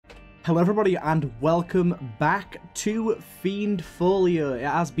Hello everybody and welcome back to Fiend Folio. It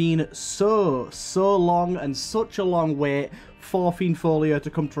has been so long and such a long wait for Fiend Folio to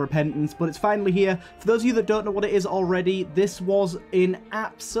come to repentance, but it's finally here. For those of you that don't know what it is already, this was an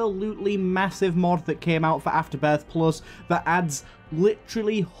absolutely massive mod that came out for Afterbirth Plus that adds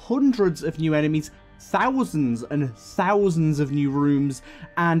literally hundreds of new enemies, thousands and thousands of new rooms,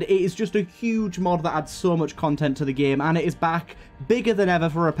 and it is just a huge mod that adds so much content to the game, and it is back bigger than ever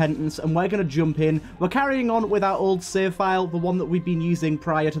for Repentance, and we're going to jump in. We're carrying on with our old save file, the one that we've been using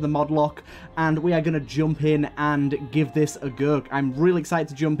prior to the mod lock, and we are going to jump in and give this a go. I'm really excited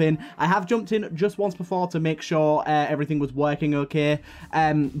to jump in. I have jumped in just once before to make sure everything was working okay,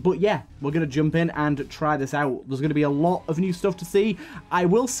 but yeah, we're going to jump in and try this out. There's going to be a lot of new stuff to see. I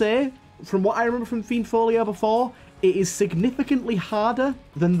will say, from what I remember from Fiend Folio before, it is significantly harder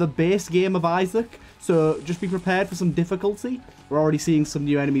than the base game of Isaac, so just be prepared for some difficulty. We're already seeing some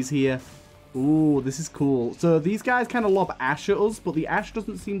new enemies here. Ooh, this is cool. So these guys kind of lob ash at us, but the ash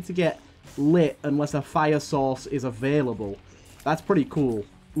doesn't seem to get lit unless a fire source is available. That's pretty cool.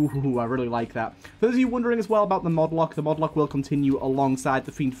 Ooh, I really like that. For those of you wondering as well about the mod lock will continue alongside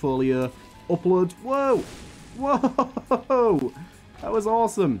the Fiend Folio uploads. Whoa! Whoa! That was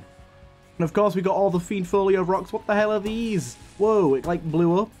awesome. And of course we got all the Fiend Folio rocks. What the hell are these? Whoa, it like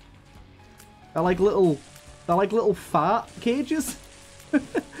blew up. They're like little fart cages.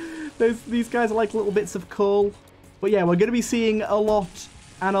 These guys are like little bits of coal. But yeah, we're going to be seeing a lot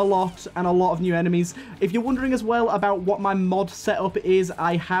of new enemies. If you're wondering as well about what my mod setup is,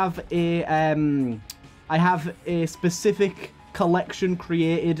 I have a specific collection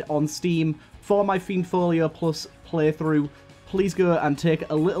created on Steam for my Fiend Folio Plus playthrough. Please go and take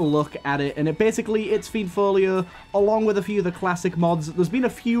a little look at it. And it's Fiend Folio along with a few of the classic mods. There's been a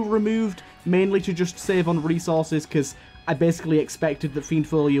few removed, mainly to just save on resources, because I basically expected that Fiend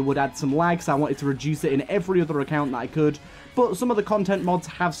Folio would add some lag, so I wanted to reduce it in every other account that I could. But some of the content mods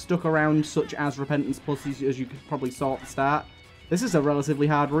have stuck around, such as Repentance Plus, as you probably saw at the start. This is a relatively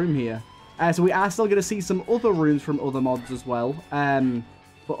hard room here. So we are still going to see some other rooms from other mods as well.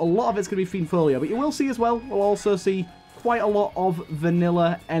 But a lot of it's going to be Fiend Folio. But you will see as well, we'll also see quite a lot of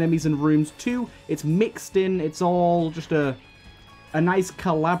vanilla enemies and rooms too. It's mixed in. It's all just a nice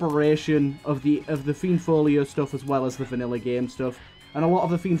collaboration of the Fiend Folio stuff as well as the vanilla game stuff. And a lot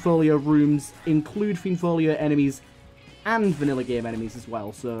of the Fiend Folio rooms include Fiend Folio enemies and vanilla game enemies as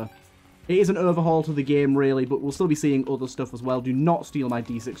well. So it is an overhaul to the game really, but we'll still be seeing other stuff as well. Do not steal my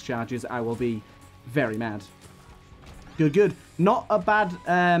D6 charges. I will be very mad. Good. Not a bad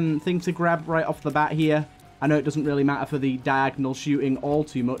thing to grab right off the bat here. I know it doesn't really matter for the diagonal shooting all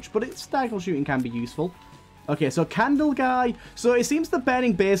too much, but diagonal shooting can be useful. Okay, so Candle Guy. So it seems the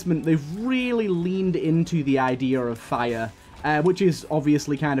Burning Basement, they've really leaned into the idea of fire, which is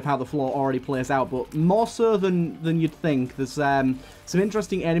obviously kind of how the floor already plays out, but more so than you'd think. There's some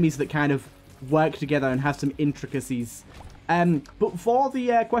interesting enemies that kind of work together and have some intricacies. But for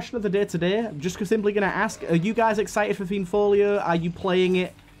the question of the day today, I'm just simply going to ask, are you guys excited for Fiend Folio? Are you playing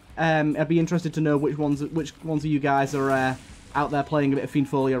it? I'd be interested to know which ones of you guys are out there playing a bit of Fiend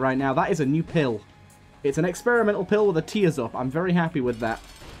Folio right now. That is a new pill. It's an experimental pill with a tears up. I'm very happy with that.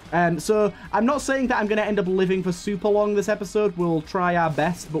 So I'm not saying that I'm going to end up living for super long this episode. We'll try our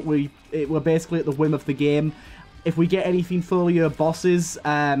best, but we're basically at the whim of the game. If we get any Fiend Folio bosses,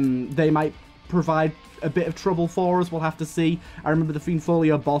 they might provide a bit of trouble for us. We'll have to see. I remember the Fiend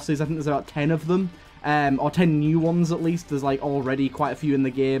Folio bosses. I think there's about 10 of them. Or 10 new ones at least. There's like already quite a few in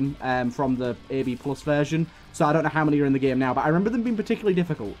the game from the AB Plus version. So I don't know how many are in the game now, but I remember them being particularly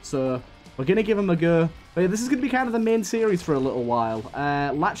difficult. So we're going to give them a go. But yeah, this is going to be kind of the main series for a little while.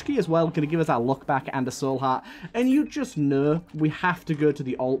 Latchkey as well, going to give us our luck back and a soul heart. And you just know we have to go to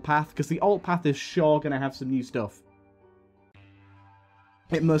the alt path, because the alt path is sure going to have some new stuff.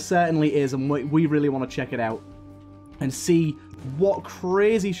 It most certainly is, and we really want to check it out and see what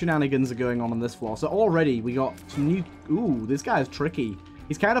crazy shenanigans are going on this floor. So already we got some new... Ooh, this guy is tricky.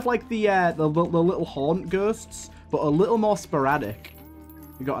 He's kind of like the little haunt ghosts, but a little more sporadic.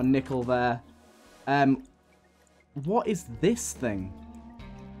 We got a nickel there. What is this thing?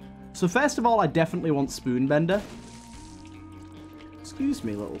 So first of all, I definitely want Spoonbender. Excuse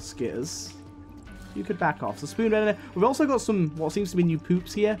me, little skitters. You could back off. So Spoonbender. We've also got some, what seems to be new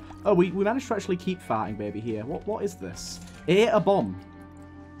poops here. Oh, we managed to actually keep farting baby here. What is this? It hit a bomb.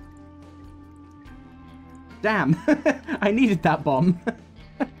 Damn. I needed that bomb.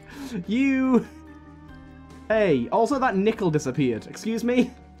 You. Hey, also that nickel disappeared. Excuse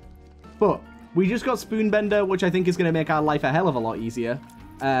me? But we just got Spoonbender, which I think is going to make our life a hell of a lot easier.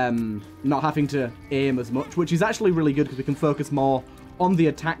 Not having to aim as much, which is actually really good because we can focus more on the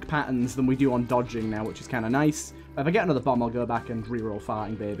attack patterns than we do on dodging now, which is kind of nice. If I get another bomb, I'll go back and reroll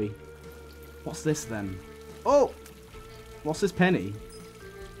farting, baby. What's this then? Oh! What's this penny?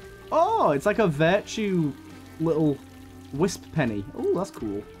 Oh, it's like a virtue little wisp penny. Oh, that's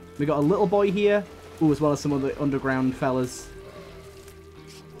cool. We got a little boy here. Oh, as well as some of the underground fellas.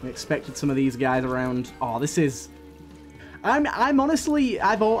 I expected some of these guys around. Oh, this is... I'm honestly,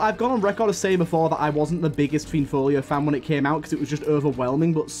 I've gone on record of saying before that I wasn't the biggest Fiend Folio fan when it came out because it was just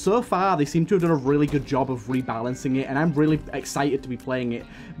overwhelming, but so far they seem to have done a really good job of rebalancing it, and I'm really excited to be playing it.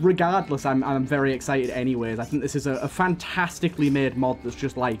 Regardless, I'm very excited anyways. I think this is a fantastically made mod that's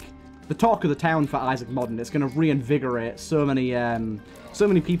just like the talk of the town for Isaac Modern. It's going to reinvigorate so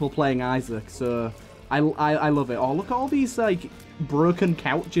many people playing Isaac, so I love it. Oh, look at all these like broken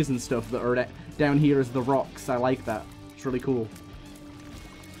couches and stuff that are down here as the rocks. I like that. It's really cool.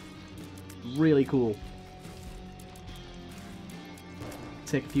 Really cool.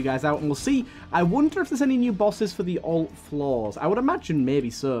 Take a few guys out and we'll see. I wonder if there's any new bosses for the alt floors. I would imagine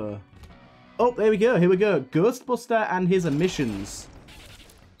maybe so. Oh, there we go. Here we go. Ghostbuster and his emissions.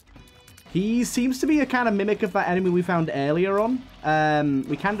 He seems to be a kind of mimic of that enemy we found earlier on.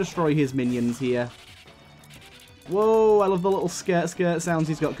 We can destroy his minions here. Whoa, I love the little skirt sounds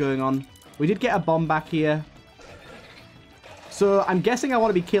he's got going on. We did get a bomb back here. So I'm guessing I want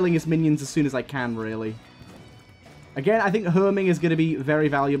to be killing his minions as soon as I can, really. Again, I think homing is going to be very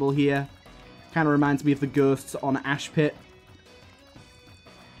valuable here. Kind of reminds me of the ghosts on Ash Pit.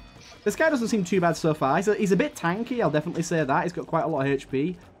 This guy doesn't seem too bad so far. He's a bit tanky, I'll definitely say that. He's got quite a lot of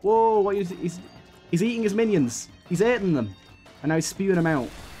HP. Whoa, what is he's eating his minions. He's eating them. And now he's spewing them out.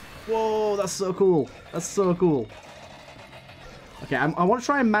 Whoa, that's so cool. That's so cool. Okay, I want to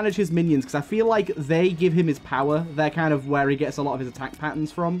try and manage his minions because I feel like they give him his power. They're kind of where he gets a lot of his attack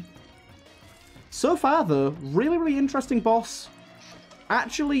patterns from. So far, though, really, really interesting boss.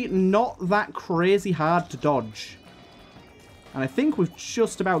 Actually, not that crazy hard to dodge. And I think we've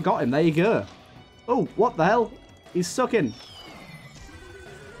just about got him. There you go. Oh, what the hell? He's sucking.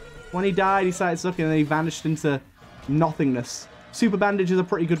 When he died, he started sucking and then he vanished into nothingness. Super Bandage is a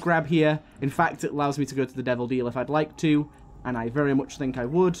pretty good grab here. In fact, it allows me to go to the Devil Deal if I'd like to. And I very much think I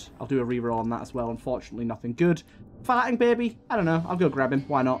would. I'll do a reroll on that as well. Unfortunately, nothing good. Farting, baby? I don't know. I'll go grab him.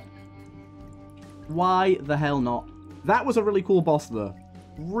 Why not? Why the hell not? That was a really cool boss, though.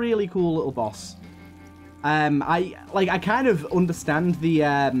 Really cool little boss. I kind of understand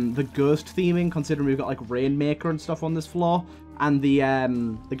the ghost theming, considering we've got like Rainmaker and stuff on this floor, and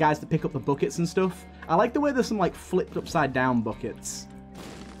the guys that pick up the buckets and stuff. I like the way there's some like flipped upside down buckets.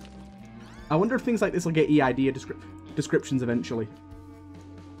 I wonder if things like this will get EID descriptions eventually.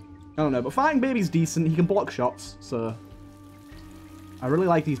 I don't know, but Fighting Baby's decent. He can block shots, so I really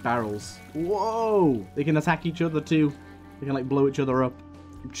like these barrels. Whoa! They can attack each other too. They can like blow each other up.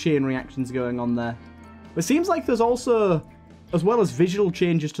 Chain reactions going on there. But it seems like there's also, as well as visual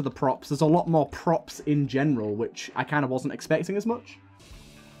changes to the props, there's a lot more props in general, which I kind of wasn't expecting as much.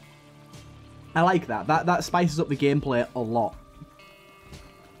 I like that. That spices up the gameplay a lot.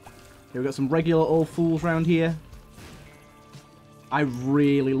 Okay, we've got some regular old fools around here. I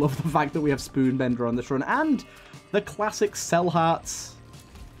really love the fact that we have Spoonbender on this run. And the classic Cell Hearts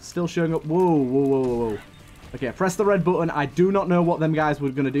still showing up. Whoa, whoa, whoa, whoa. Okay, press the red button. I do not know what them guys were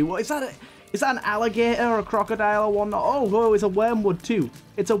going to do. What is that? Is that an alligator or a crocodile or one? Oh, whoa, it's a wormwood too.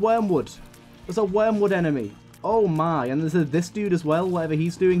 It's a wormwood. There's a wormwood enemy. Oh my, and there's this dude as well, whatever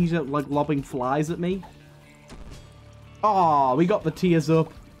he's doing. He's like lobbing flies at me. Oh, we got the tears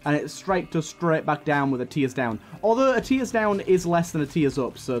up, and it striked us straight back down with a tears down. Although a tears down is less than a tears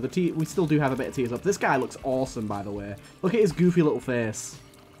up, so we still do have a bit of tears up. This guy looks awesome, by the way. Look at his goofy little face.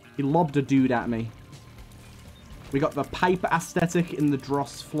 He lobbed a dude at me. We got the pipe aesthetic in the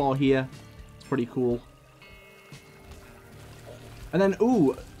Dross floor here. Pretty cool. And then,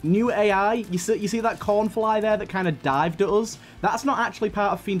 ooh, new AI. You see that cornfly there that kind of dived at us? That's not actually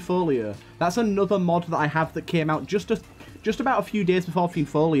part of Fiend Folio. That's another mod that I have that came out just about a few days before Fiend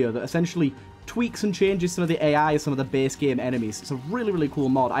Folio that essentially tweaks and changes some of the AI of some of the base game enemies. It's a really, really cool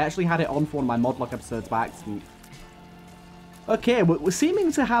mod. I actually had it on for one of my modlock episodes by accident. Okay, we're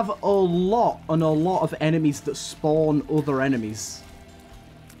seeming to have a lot of enemies that spawn other enemies.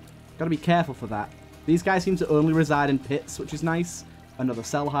 Gotta be careful for that. These guys seem to only reside in pits, which is nice. Another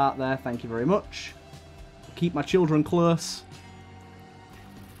Cell Heart there, thank you very much. Keep my children close.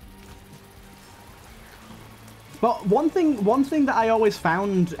 But one thing that I always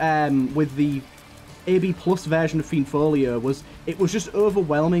found with the AB Plus version of Fiend Folio was it was just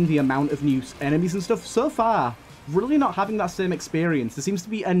overwhelming the amount of new enemies and stuff. So far, really not having that same experience. There seems to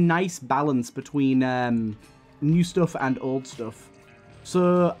be a nice balance between new stuff and old stuff.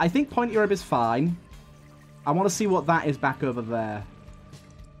 So, I think pointy rib is fine. I want to see what that is back over there.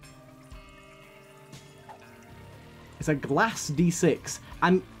 It's a glass D6.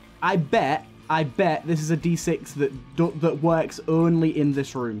 And I bet this is a D6 that works only in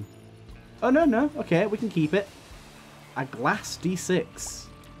this room. Oh, no. Okay, we can keep it. A glass D6.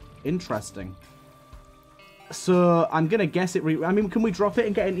 Interesting. So, I'm going to guess it... I mean, can we drop it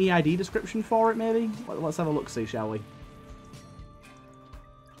and get an EID description for it, maybe? Let's have a look-see, shall we?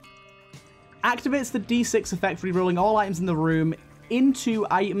 Activates the D6 effect, re-rolling all items in the room into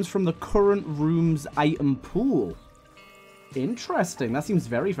items from the current room's item pool. Interesting. That seems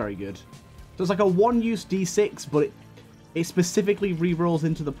very, very good. So, it's like a one-use D6, but it specifically re-rolls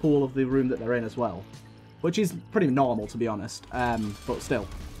into the pool of the room that they're in as well. Which is pretty normal, to be honest. But still.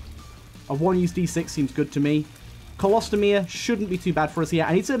 A one-use D6 seems good to me. Colostomere shouldn't be too bad for us here.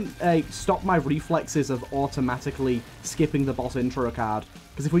 I need to stop my reflexes of automatically skipping the boss intro card.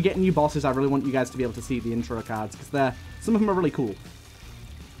 Because if we get new bosses, I really want you guys to be able to see the intro cards. Because some of them are really cool.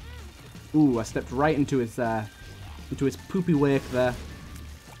 Ooh, I stepped right into his poopy wake there.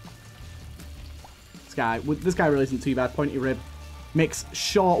 This guy really isn't too bad. Pointy rib. Makes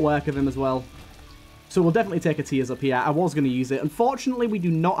short work of him as well. So we'll definitely take a tears up here. I was going to use it. Unfortunately, we do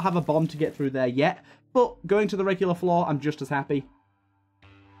not have a bomb to get through there yet. But going to the regular floor, I'm just as happy.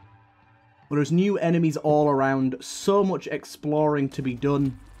 But there's new enemies all around. So much exploring to be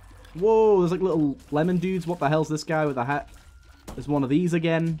done. Whoa, there's like little lemon dudes. What the hell's this guy with a hat? There's one of these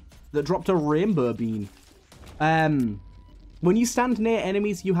again that dropped a rainbow bean. When you stand near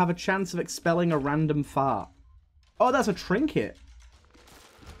enemies, you have a chance of expelling a random fart. Oh, that's a trinket.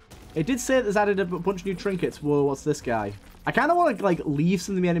 It did say that there's added a bunch of new trinkets. Whoa, what's this guy? I kind of want to, like, leave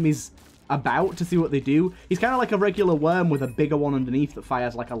some of the enemies about to see what they do. He's kind of like a regular worm with a bigger one underneath that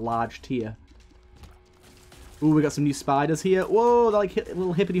fires, like, a large tear. Ooh, we got some new spiders here. Whoa, they're like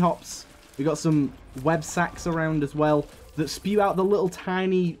little hippity hops. We got some web sacks around as well that spew out the little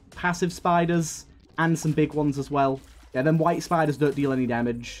tiny passive spiders and some big ones as well. Yeah, them white spiders don't deal any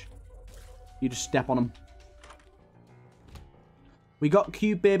damage. You just step on them. We got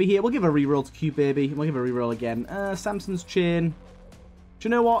Cube Baby here. We'll give a reroll to Cube Baby. We'll give a reroll again. Samson's Chain. Do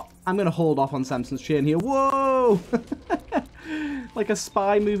you know what? I'm going to hold off on Samson's Chain here. Whoa! Like a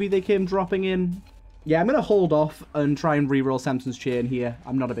spy movie they came dropping in. Yeah, I'm going to hold off and try and reroll Samson's Chain here.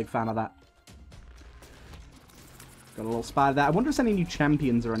 I'm not a big fan of that. Got a little spider there. I wonder if there's any new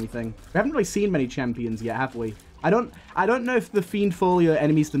champions or anything. We haven't really seen many champions yet, have we? I don't know if the Fiend Folio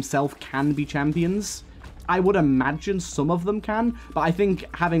enemies themselves can be champions. I would imagine some of them can, but I think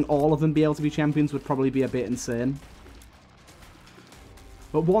having all of them be able to be champions would probably be a bit insane.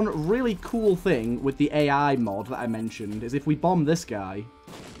 But one really cool thing with the AI mod that I mentioned is if we bomb this guy,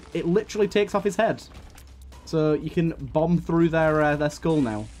 it literally takes off his head. So you can bomb through their skull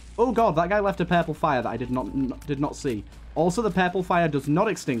now. Oh god, that guy left a purple fire that I did not see. Also, the purple fire does not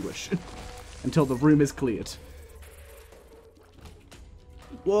extinguish until the room is cleared.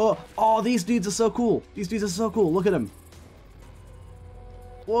 Whoa. Oh, these dudes are so cool. These dudes are so cool. Look at them.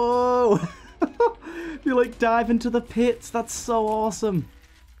 Whoa. You like dive into the pits. That's so awesome.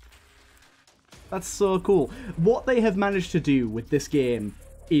 That's so cool. What they have managed to do with this game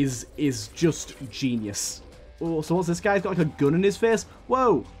is just genius. Oh, so what's this guy's got like a gun in his face?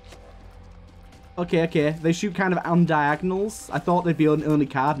 Whoa. Okay. They shoot kind of on diagonals. I thought they'd be only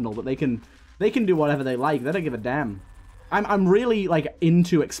cardinal, but they can do whatever they like. They don't give a damn. I'm really, like,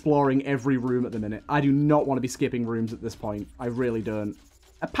 into exploring every room at the minute. I do not want to be skipping rooms at this point. I really don't.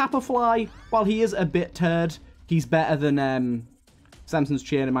 A Papafly, while he is a bit turd, he's better than Samson's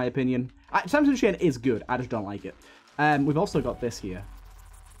Chain, in my opinion. Samson's Chain is good. I just don't like it. We've also got this here.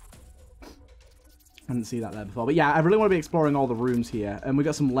 I didn't see that there before. But yeah, I really want to be exploring all the rooms here. And we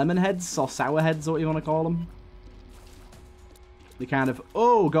got some lemon heads, or sour heads, or what you want to call them. They kind of...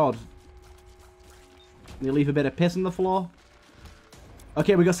 Oh, God. They leave a bit of piss on the floor.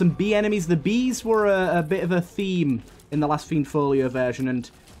 Okay, we got some bee enemies. The bees were a bit of a theme in the last Fiend Folio version, and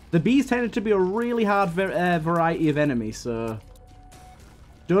the bees tended to be a really hard variety of enemy, so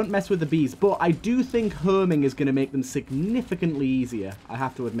don't mess with the bees. But I do think homing is going to make them significantly easier, I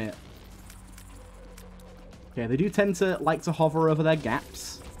have to admit. Okay, they do tend to like to hover over their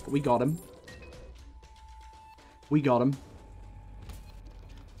gaps. But we got him. We got him.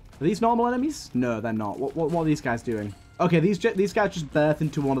 Are these normal enemies? No, they're not. What are these guys doing? Okay, these guys just birth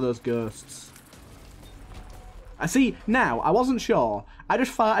into one of those ghosts. I see. Now, I wasn't sure. I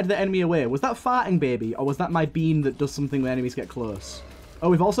just farted the enemy away. Was that farting baby, or was that my beam that does something when enemies get close? Oh,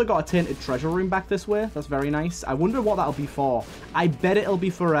 we've also got a tainted treasure room back this way. That's very nice. I wonder what that'll be for. I bet it'll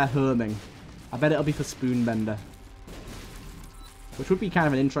be for homing. I bet it'll be for Spoonbender. which would be kind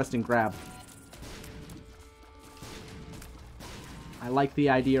of an interesting grab. I like the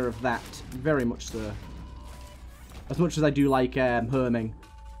idea of that very much so. As much as I do like herming,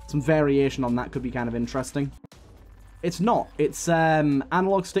 some variation on that could be kind of interesting. It's not. It's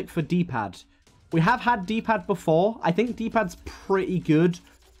analog stick for D-pad. We have had D-pad before. I think D-pad's pretty good.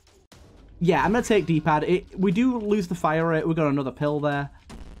 Yeah, I'm going to take D-pad. We do lose the fire rate. We've got another pill there.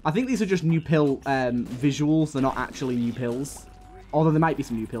 I think these are just new pill visuals. They're not actually new pills. Although there might be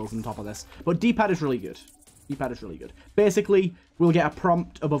some new pills on top of this. But D-pad is really good. D-pad is really good. Basically, we'll get a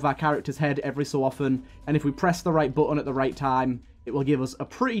prompt above our character's head every so often. And if we press the right button at the right time, it will give us a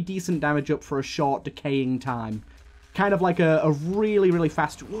pretty decent damage up for a short decaying time. Kind of like a really, really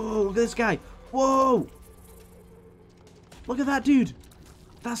fast... Whoa, look at this guy. Whoa! Look at that dude.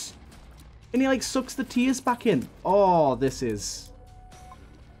 That's... And he like sucks the tears back in. Oh, this is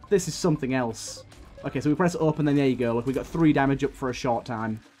something else. Okay, so we press it up and then there you go. Look, we got 3 damage up for a short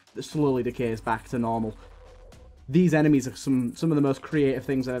time. That slowly decays back to normal. These enemies are some of the most creative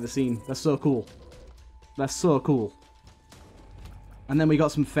things I've ever seen. They're so cool. They're so cool. And then we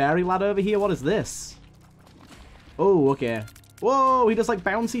got some fairy lad over here. What is this? Oh, okay. Whoa, he does like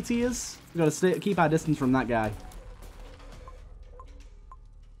bouncy tears. We've got to keep our distance from that guy.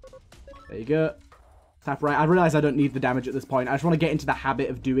 There you go. Tap right. I realize I don't need the damage at this point. I just want to get into the habit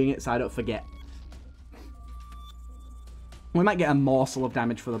of doing it so I don't forget. We might get a morsel of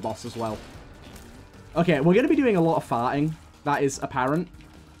damage for the boss as well. Okay, we're going to be doing a lot of farting. That is apparent.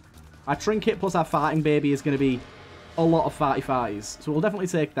 Our trinket plus our farting baby is going to be a lot of farty farties. So we'll definitely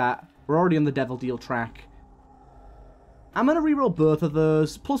take that. We're already on the devil deal track. I'm going to reroll both of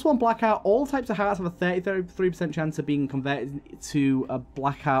those. +1 black heart. All types of hearts have a 33% chance of being converted to a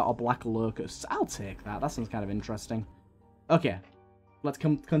black heart or black locust. I'll take that. That sounds kind of interesting. Okay. Let's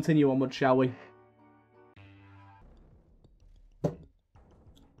continue onward, shall we?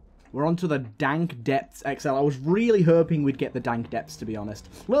 We're on to the Dank Depths XL. I was really hoping we'd get the Dank Depths, to be honest.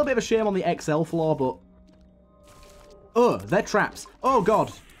 A little bit of a shame on the XL floor, but... Oh, they're traps. Oh,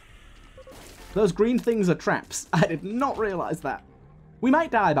 God. Those green things are traps. I did not realize that. We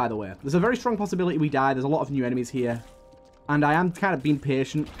might die, by the way. There's a very strong possibility we die. There's a lot of new enemies here. And I am kind of being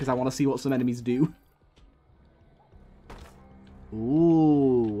patient because I want to see what some enemies do.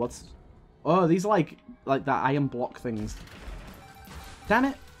 Ooh, what's... Oh, these are like that iron block things. Damn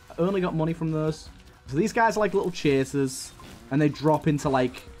it. I only got money from those. So these guys are like little chasers. And they drop into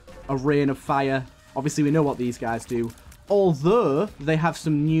like a rain of fire. Obviously, we know what these guys do. Although, they have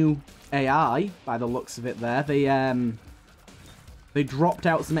some new AI, by the looks of it there. They dropped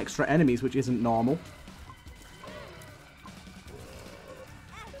out some extra enemies, which isn't normal.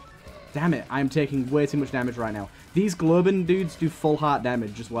 Damn it, I am taking way too much damage right now. These Globin dudes do full heart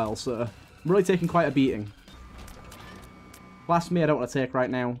damage as well, so I'm really taking quite a beating. Blasphemy I don't want to take right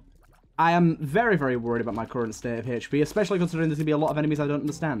now. I am very, very worried about my current state of HP, especially considering there's going to be a lot of enemies I don't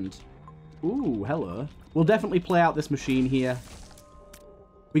understand. Ooh, hello. We'll definitely play out this machine here.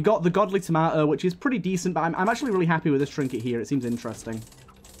 We got the Godly Tomato, which is pretty decent, but I'm actually really happy with this trinket here. It seems interesting.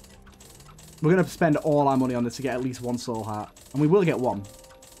 We're going to spend all our money on this to get at least 1 soul heart. And we will get 1. We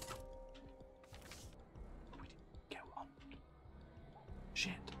didn't get 1.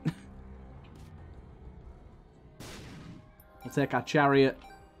 Shit. We'll take our chariot.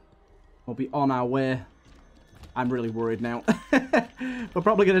 We'll be on our way. I'm really worried now. We're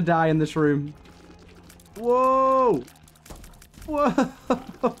probably going to die in this room. Whoa!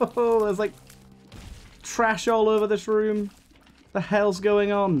 Whoa! There's like trash all over this room. The hell's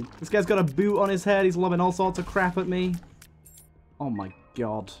going on? This guy's got a boot on his head. He's lobbing all sorts of crap at me. Oh my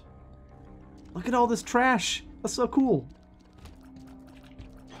god. Look at all this trash. That's so cool.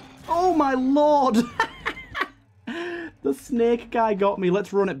 Oh my lord! The snake guy got me.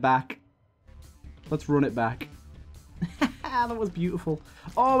 Let's run it back. Let's run it back. That was beautiful.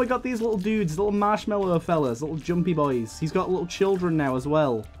 Oh, we got these little dudes, little marshmallow fellas, little jumpy boys. He's got little children now as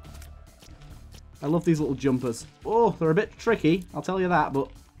well. I love these little jumpers. Oh, they're a bit tricky, I'll tell you that,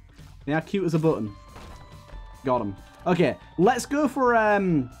 but they are cute as a button. Got them. Okay, let's go for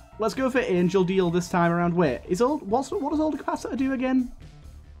Angel Deal this time around. Wait, what does Old Capacitor do again?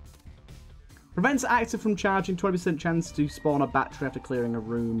 Prevents active from charging, 20% chance to spawn a battery after clearing a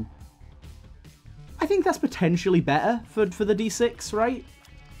room. I think that's potentially better for the D6, right?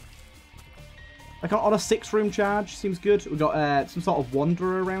 Like on a 6-room charge, seems good. We've got some sort of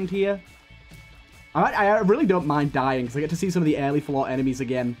wanderer around here. I really don't mind dying, because I get to see some of the early floor enemies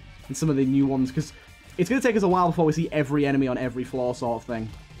again, and some of the new ones, because it's going to take us a while before we see every enemy on every floor sort of thing.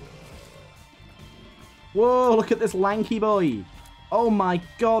 Whoa, look at this lanky boy. Oh my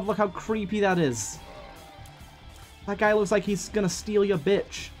god, look how creepy that is. That guy looks like he's gonna steal your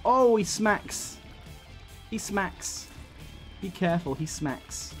bitch. Oh, he smacks. He smacks. Be careful, he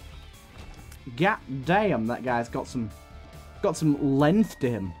smacks. God damn, that guy's got some length to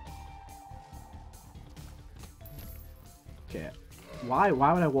him. Okay. Why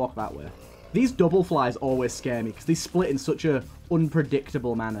would I walk that way? These double flies always scare me because they split in such a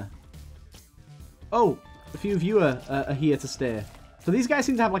unpredictable manner. Oh, a few of you are here to stay. So these guys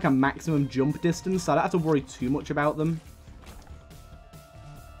seem to have like a maximum jump distance, so I don't have to worry too much about them.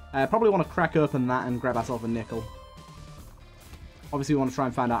 Probably want to crack open that and grab ourselves a nickel. Obviously, we want to try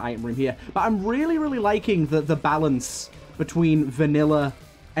and find our item room here. But I'm really, really liking the balance between vanilla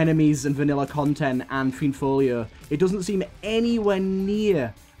enemies and vanilla content and Fiend Folio. It doesn't seem anywhere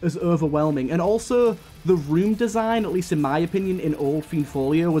near as overwhelming. And also, the room design, at least in my opinion, in old Fiend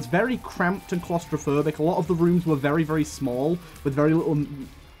Folio, was very cramped and claustrophobic. A lot of the rooms were very, very small, with very little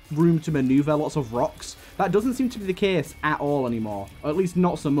room to maneuver, lots of rocks. That doesn't seem to be the case at all anymore, or at least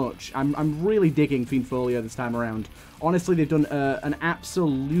not so much. I'm really digging Fiend Folio this time around. Honestly, they've done an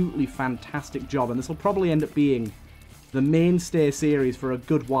absolutely fantastic job, and this will probably end up being the mainstay series for a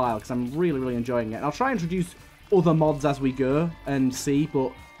good while, because I'm really, really enjoying it. And I'll try and introduce other mods as we go and see,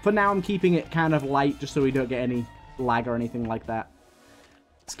 but for now I'm keeping it kind of light, just so we don't get any lag or anything like that.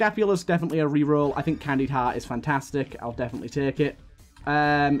 Scapula's definitely a reroll. I think Candied Heart is fantastic. I'll definitely take it.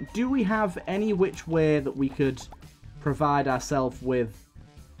 Do we have any which way that we could provide ourselves with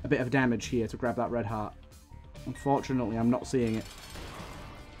a bit of damage here to grab that red heart? Unfortunately, I'm not seeing it.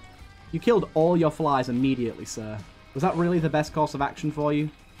 You killed all your flies immediately, sir. Was that really the best course of action for you?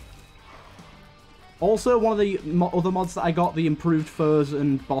 Also, one of the other mods that I got, the improved foes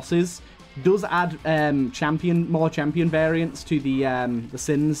and bosses, does add more champion variants to the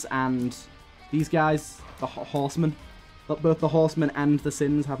Sins and these guys, the horsemen. Both the horsemen and the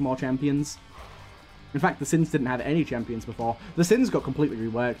Sins have more champions. In fact, the Sins didn't have any champions before. The Sins got completely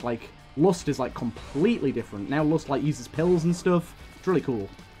reworked. Like, Lust is like completely different. Now Lust like uses pills and stuff. It's really cool.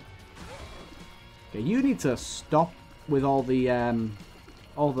 Okay, you need to stop with all the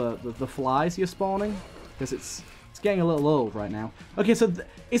flies you're spawning, because it's getting a little old right now. Okay, so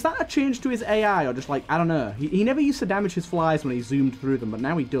is that a change to his AI, or just like, I don't know. He never used to damage his flies when he zoomed through them, but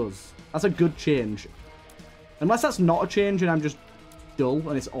now he does. That's a good change. Unless that's not a change and I'm just dull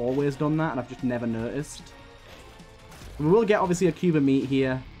and it's always done that and I've just never noticed. We will get obviously a cube of meat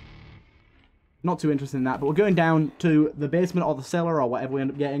here. Not too interested in that, but we're going down to the basement or the cellar or whatever we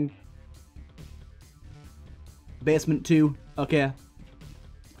end up getting. Basement 2. Okay.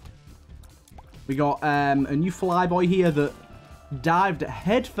 We got a new flyboy here that dived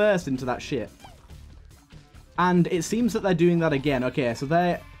head first into that shit. And it seems that they're doing that again. Okay, so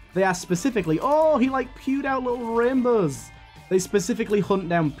they are specifically... Oh, he like pewed out little rainbows. They specifically hunt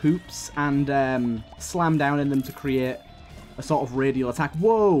down poops and slam down in them to create a sort of radial attack.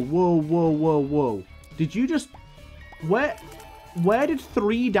 Whoa, whoa, whoa, whoa, whoa. Did you just... Where did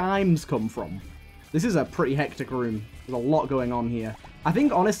 3 dimes come from? This is a pretty hectic room. There's a lot going on here. I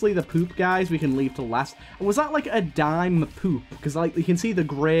think, honestly, the poop guys we can leave to last. Was that like a dime poop? Because like you can see the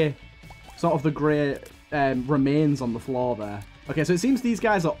grey... Sort of the grey remains on the floor there. Okay, so it seems these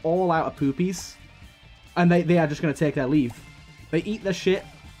guys are all out of poopies. And they are just going to take their leave. They eat their shit,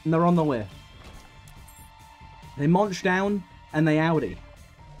 and they're on their way. They munch down, and they outie.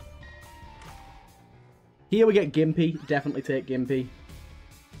 Here we get Gimpy. Definitely take Gimpy.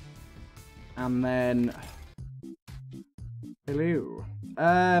 And then... Hello.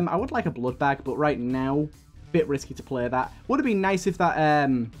 I would like a blood bag, but right now, bit risky to play that. Would have been nice if that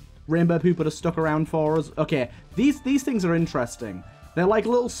rainbow poop would have stuck around for us. Okay, these things are interesting. They're like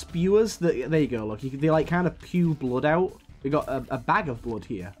little spewers that... There you go, look. They like kind of pew blood out. We got a bag of blood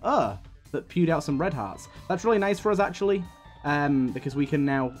here. Oh, that pewed out some red hearts. That's really nice for us, actually. Because we can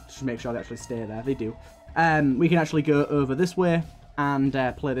now... Just make sure they actually stay there. They do. We can actually go over this way and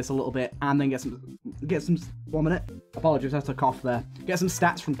play this a little bit, and then get some 1 minute. Apologies, I have to cough there. Get some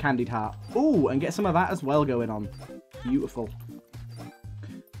stats from Candied Heart. Ooh, and get some of that as well going on. Beautiful.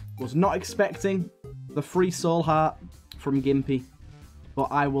 Was not expecting the free soul heart from Gimpy, but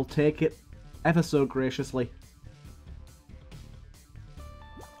I will take it ever so graciously.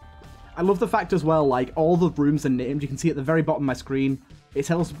 I love the fact as well, like, all the rooms are named. You can see at the very bottom of my screen, it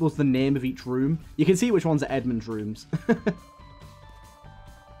tells us the name of each room. You can see which ones are Edmund's rooms.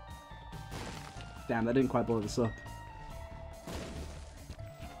 Damn, that didn't quite blow this up.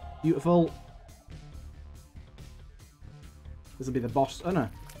 Beautiful. This will be the boss. Oh no,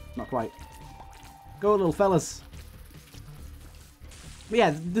 not quite. Go, little fellas. But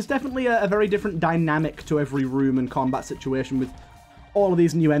yeah, there's definitely a very different dynamic to every room and combat situation with all of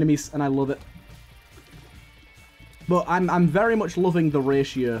these new enemies, and I love it. But I'm very much loving the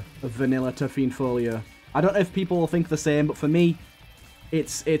ratio of vanilla to Fiend Folio. I don't know if people will think the same, but for me,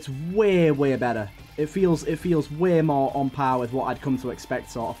 it's way, way better. It feels way more on par with what I'd come to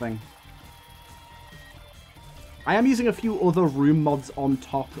expect, sort of thing. I am using a few other room mods on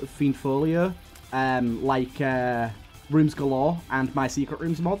top of Fiend Folio, like Rooms Galore and My Secret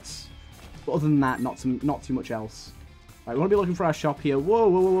Rooms mods. But other than that, not too much else. Right, we want to be looking for our shop here. Whoa,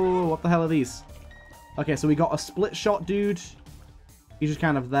 whoa, whoa, whoa, what the hell are these? Okay, so we got a split shot dude. He's just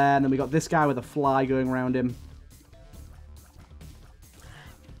kind of there, and then we got this guy with a fly going around him.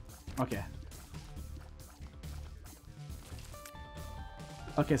 Okay.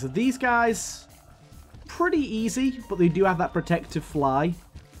 Okay, so these guys, pretty easy, but they do have that protective fly.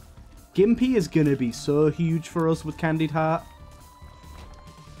 Gimpy is going to be so huge for us with Candied Heart.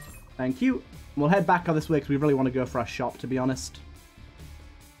 Thank you. We'll head back on this way because we really want to go for our shop, to be honest.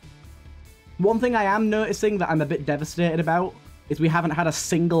 One thing I am noticing that I'm a bit devastated about is we haven't had a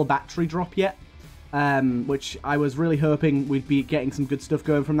single battery drop yet, which I was really hoping we'd be getting some good stuff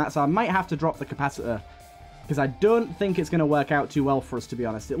going from that, so I might have to drop the capacitor, because I don't think it's going to work out too well for us, to be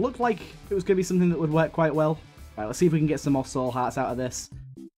honest. It looked like it was going to be something that would work quite well. Right, let's see if we can get some more soul hearts out of this.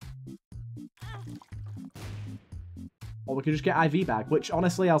 Or we could just get IV bag, which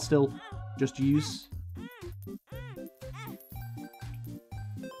honestly I'll still just use.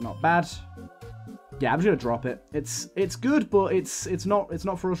 Not bad. Yeah, I'm just gonna drop it. It's good, but it's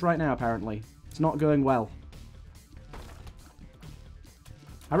not for us right now, apparently. It's not going well.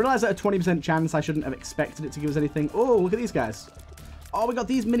 I realize at a 20% chance I shouldn't have expected it to give us anything. Oh, look at these guys. Oh, we got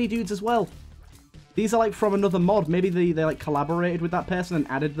these mini dudes as well. These are like from another mod. Maybe they like collaborated with that person and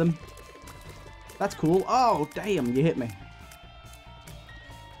added them. That's cool. Oh, damn, you hit me.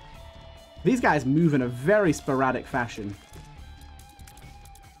 These guys move in a very sporadic fashion.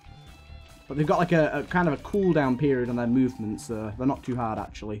 But they've got like a kind of a cooldown period on their movements, so they're not too hard,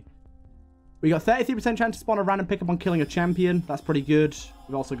 actually. We got 33% chance to spawn a random pickup on killing a champion. That's pretty good.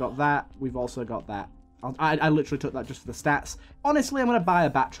 We've also got that. We've also got that. I literally took that just for the stats. Honestly, I'm going to buy a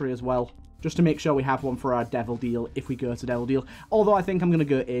battery as well, just to make sure we have one for our Devil Deal if we go to Devil Deal. Although I think I'm going to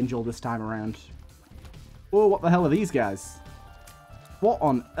go Angel this time around. Oh, what the hell are these guys? What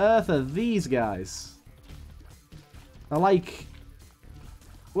on earth are these guys? They're like...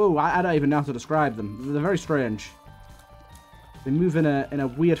 Whoa, I don't even know how to describe them. They're very strange. They move in a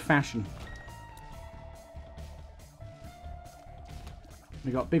weird fashion.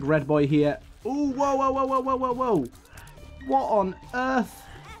 We got Big Red Boy here. Ooh, whoa, whoa, whoa, whoa, whoa, whoa, whoa. What on earth?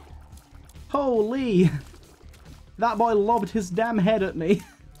 Holy. That boy lobbed his damn head at me.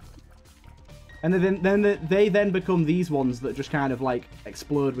 And they then become these ones that just kind of like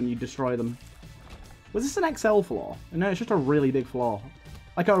explode when you destroy them. Was this an XL floor? No, it's just a really big floor.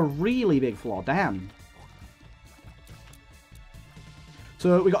 Like a really big floor. Damn.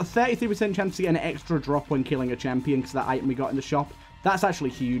 So we got a 33% chance to get an extra drop when killing a champion because of that item we got in the shop. That's actually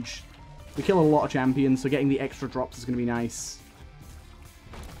huge. We kill a lot of champions, so getting the extra drops is going to be nice.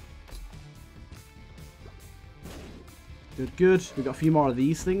 Good, good. We've got a few more of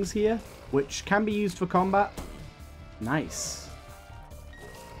these things here, which can be used for combat. Nice.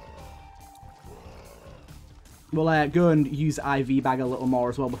 We'll go and use IV bag a little more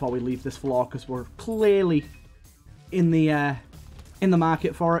as well before we leave this floor, because we're clearly in the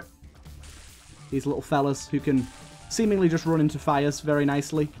market for it. These little fellas who can seemingly just run into fires very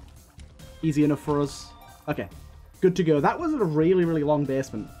nicely. Easy enough for us. Okay, good to go. That was a really, really long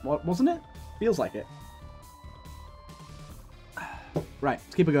basement, wasn't it? Feels like it. Right,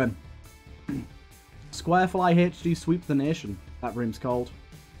 let's keep it going. Squarefly HD Sweep the Nation, that room's called.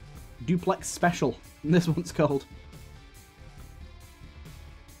 Duplex Special, this one's called.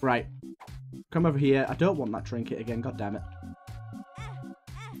 Right, come over here. I don't want that trinket again, god damn it.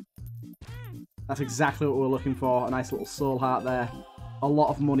 That's exactly what we're looking for. A nice little soul heart there. A lot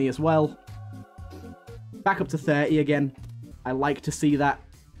of money as well. Back up to 30 again. I like to see that.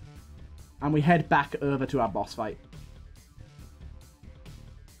 And we head back over to our boss fight.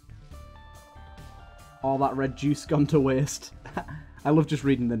 All that red juice gone to waste. I love just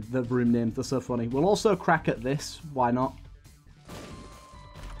reading the room names. They're so funny. We'll also crack at this. Why not?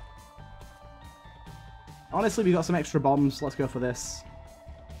 Honestly, we got some extra bombs. Let's go for this.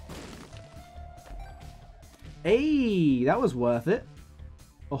 Hey, that was worth it.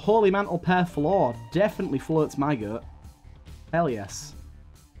 A Holy Mantle per floor definitely floats my goat. Hell yes.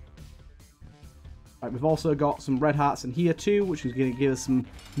 Right, we've also got some red hearts in here too, which is going to give us some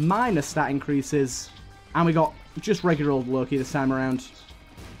minor stat increases. And we got just regular old Loki this time around.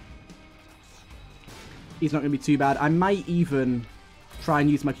 He's not going to be too bad. I might even try and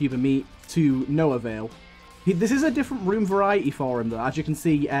use my cube of meat to no avail. This is a different room variety for him, though. As you can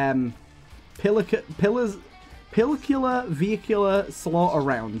see, Pillicular Vehicular Slaughter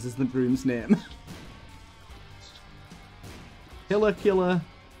Rounds is the room's name. Pillicular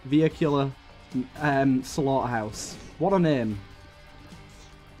Vehicular Slaughterhouse. What a name.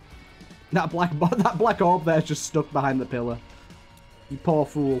 That black orb there's just stuck behind the pillar. You poor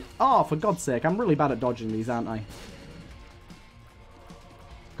fool. Oh, for God's sake, I'm really bad at dodging these, aren't I?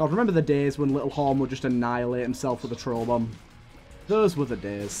 God, remember the days when Little Horn would just annihilate himself with a troll bomb? Those were the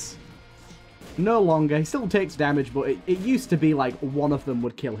days. No longer. He still takes damage, but it used to be like one of them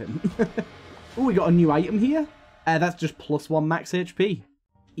would kill him. Oh, we got a new item here. That's just +1 max HP.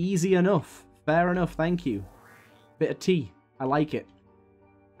 Easy enough. Fair enough, thank you. Bit of tea. I like it.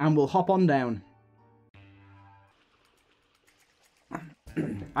 And we'll hop on down.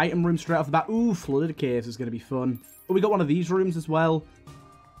 Item room straight off the bat. Ooh, flooded caves is going to be fun. Oh, we got one of these rooms as well.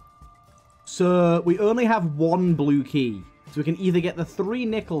 So, we only have one blue key. So we can either get the 3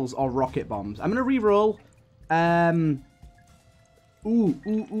 nickels or rocket bombs. I'm going to re-roll.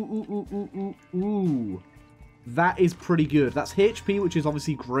 Ooh. That is pretty good. That's HP, which is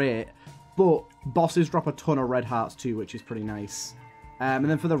obviously great. But bosses drop a ton of red hearts too, which is pretty nice. And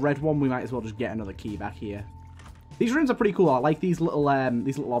then for the red one, we might as well just get another key back here. These rooms are pretty cool. I like these little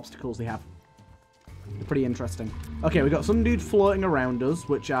obstacles they have. They're pretty interesting. Okay, we got some dude floating around us,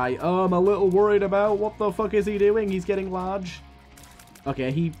 which I'm a little worried about. What the fuck is he doing? He's getting large.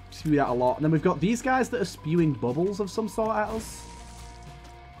 Okay, he spewed out a lot. And then we've got these guys that are spewing bubbles of some sort at us.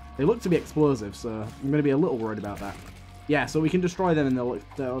 They look to be explosive, so I'm going to be a little worried about that. Yeah, so we can destroy them and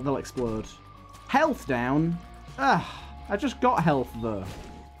they'll explode. Health down? I just got health, though.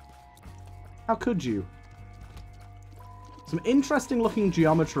 How could you? Some interesting looking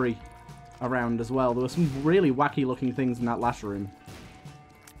geometry around as well. There were some really wacky looking things in that last room.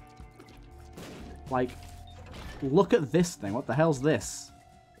 Like, look at this thing. What the hell's this?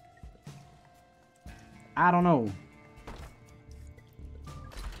 I don't know.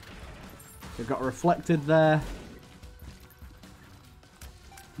 They've got reflected there.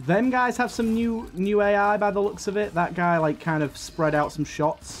 Them guys have some new AI by the looks of it. That guy, like, kind of spread out some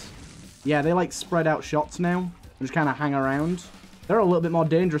shots. Yeah, they, like, spread out shots now. And just kind of hang around. They're a little bit more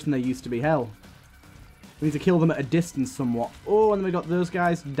dangerous than they used to be. Hell. We need to kill them at a distance somewhat. Oh, and then we got those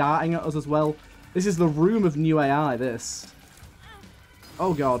guys darting at us as well. This is the room of new AI, this.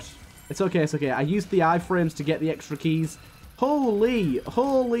 Oh, God. It's okay, it's okay. I used the iframes to get the extra keys. Holy,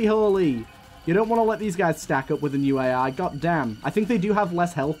 holy, holy. You don't want to let these guys stack up with the new AI. God damn. I think they do have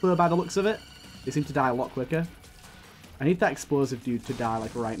less health, though, by the looks of it. They seem to die a lot quicker. I need that explosive dude to die,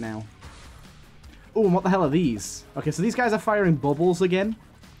 like, right now. Oh, and what the hell are these? Okay, so these guys are firing bubbles again.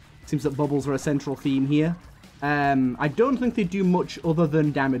 Seems that bubbles are a central theme here. I don't think they do much other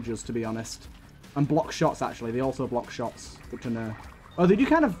than damage us, to be honest. And block shots, actually. They also block shots. Good to know. Oh, they do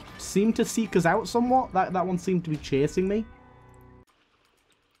kind of seem to seek us out somewhat. That one seemed to be chasing me.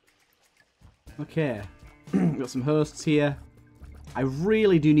 Okay. Got some hosts here. I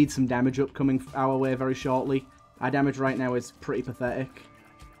really do need some damage up coming our way very shortly. Our damage right now is pretty pathetic.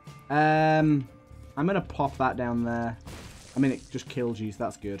 I'm going to pop that down there. I mean, it just killed you, so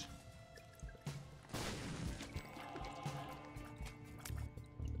that's good.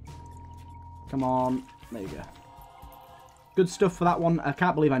 Come on. There you go. Good stuff for that one. I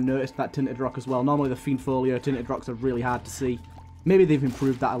can't believe I noticed that tinted rock as well. Normally the Fiend Folio tinted rocks are really hard to see. Maybe they've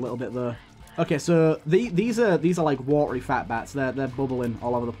improved that a little bit, though. Okay, so these are like watery fat bats. They're bubbling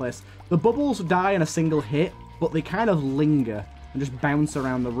all over the place. The bubbles die in a single hit, but they kind of linger and just bounce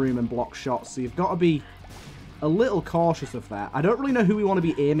around the room and block shots. So you've got to be a little cautious of that. I don't really know who we want to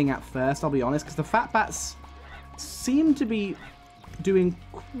be aiming at first, I'll be honest, because the fat bats seem to be doing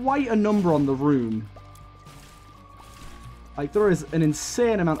quite a number on the room. Like, there is an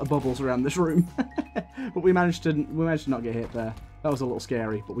insane amount of bubbles around this room. But we managed to not get hit there. That was a little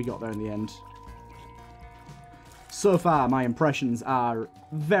scary, but we got there in the end. So far, my impressions are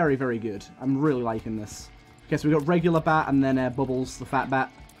very, very good. I'm really liking this. Okay, so we got regular bat and then Bubbles, the fat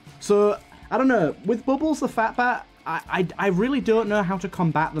bat. So, I don't know. With Bubbles, the fat bat, I really don't know how to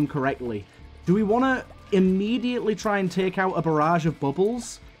combat them correctly. Do we want to immediately try and take out a barrage of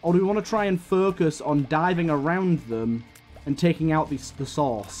bubbles? Or do we want to try and focus on diving around them and taking out the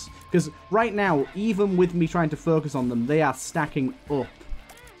source? Because right now, even with me trying to focus on them, they are stacking up.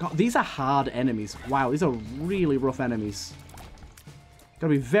 God, these are hard enemies. Wow, these are really rough enemies.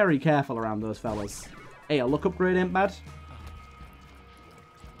 Gotta be very careful around those fellas. Hey, a look upgrade ain't bad.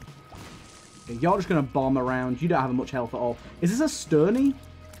 Okay, you're just gonna bomb around. You don't have much health at all. Is this a Stony?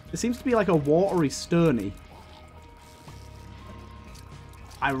 It seems to be like a watery Stony.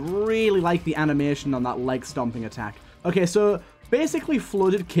 I really like the animation on that leg stomping attack. Okay, so basically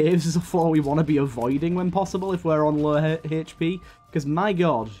flooded caves is a floor we want to be avoiding when possible if we're on low HP. Because my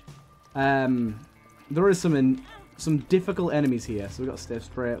god, there is some difficult enemies here. So we've got to stay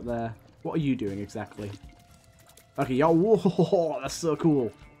straight up there. What are you doing exactly? Okay, yo, whoa, that's so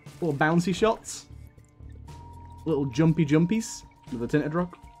cool. Little bouncy shots. Little jumpy jumpies with a tinted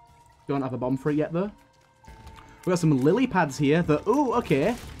rock. Don't have a bomb for it yet, though. We've got some lily pads here that... Oh,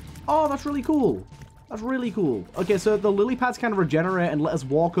 okay. Oh, that's really cool. That's really cool. Okay, so the lily pads kind of regenerate and let us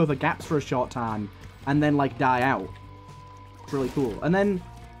walk over gaps for a short time. And then, like, die out. It's really cool. And then,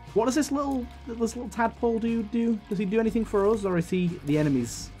 what does this little tadpole dude do? Does he do anything for us, or is he the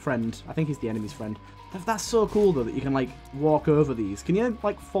enemy's friend? I think he's the enemy's friend. That's so cool, though, that you can, like, walk over these. Can you,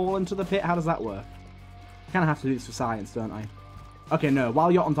 like, fall into the pit? How does that work? I kind of have to do this for science, don't I? Okay, no.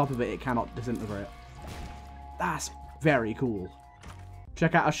 While you're on top of it, it cannot disintegrate. That's very cool.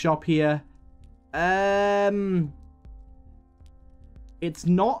 Check out a shop here. It's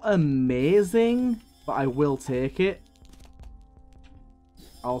not amazing, but I will take it.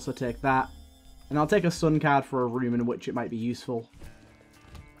 I'll also take that. And I'll take a sun card for a room in which it might be useful.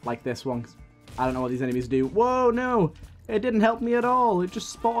 Like this one. I don't know what these enemies do. Whoa, no! It didn't help me at all. It just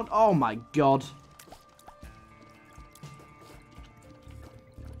spawned. Oh my god.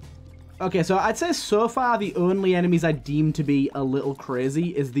 Okay, so I'd say so far the only enemies I deem to be a little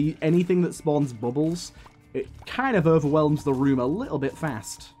crazy is anything that spawns bubbles. It kind of overwhelms the room a little bit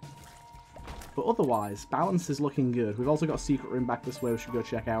fast. But otherwise, balance is looking good. We've also got a secret room back this way we should go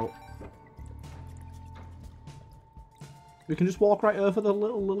check out. We can just walk right over the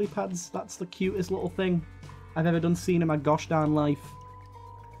little lily pads. That's the cutest little thing I've ever seen in my gosh darn life.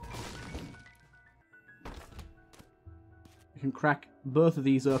 We can crack both of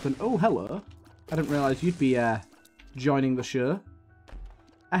these open. Oh, hello. I didn't realise you'd be joining the show.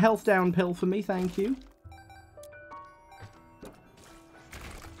 A health down pill for me, thank you.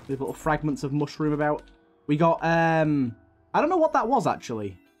 These little fragments of mushroom about. We got, I don't know what that was,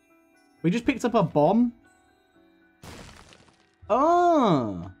 actually. We just picked up a bomb.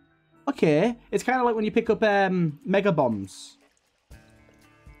 Oh. Okay. It's kind of like when you pick up, mega bombs.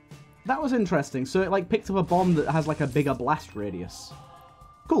 That was interesting. So it, like, picked up a bomb that has, like, a bigger blast radius.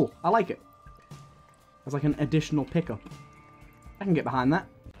 Cool. I like it. As, like, an additional pickup. I can get behind that.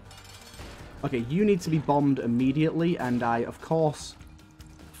 Okay, you need to be bombed immediately, and I, of course,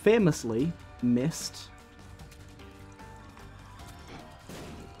 famously missed.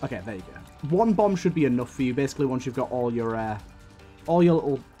 Okay, there you go. One bomb should be enough for you, basically, once you've got all your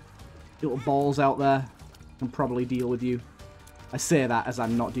little balls out there. I can probably deal with you. I say that as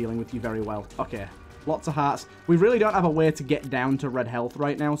I'm not dealing with you very well. Okay, lots of hearts. We really don't have a way to get down to red health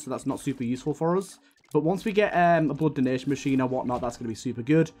right now, so that's not super useful for us. But once we get a blood donation machine or whatnot, that's going to be super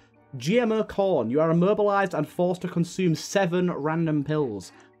good. GMO corn. You are immobilized and forced to consume 7 random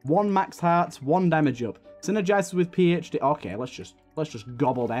pills. 1 max hearts, 1 damage up. Synergizes with PhD. Okay, let's just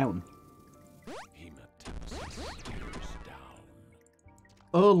gobble down.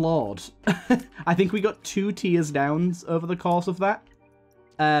 Oh lord. I think we got 2 tiers downs over the course of that.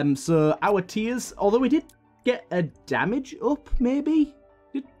 So our tiers, although we did get a damage up, maybe?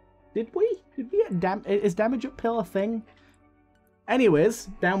 Did we? Did we get is damage up pill a thing? Anyways,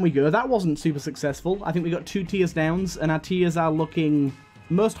 down we go. That wasn't super successful. I think we got 2 tiers downs, and our tiers are looking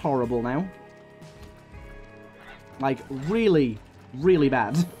most horrible now. Like, really, really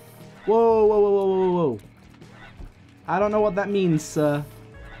bad. Whoa, whoa, whoa, whoa, whoa, whoa. I don't know what that means, sir.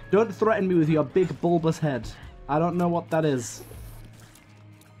 Don't threaten me with your big bulbous head. I don't know what that is.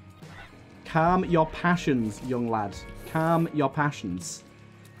 Calm your passions, young lad. Calm your passions.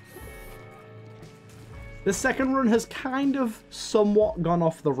 The second run has kind of somewhat gone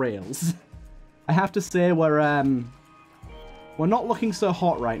off the rails. I have to say we're not looking so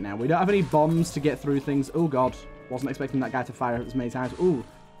hot right now. We don't have any bombs to get through things. Oh god, wasn't expecting that guy to fire as many times. Ooh.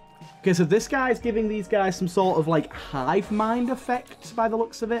 Okay, so this guy's giving these guys some sort of, like, hive mind effect by the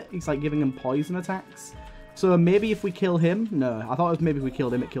looks of it. He's, like, giving them poison attacks. So maybe if we kill him... No, I thought it was maybe if we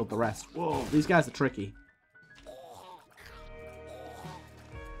killed him, it killed the rest. Whoa, these guys are tricky.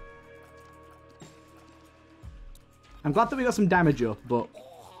 I'm glad that we got some damage up, but...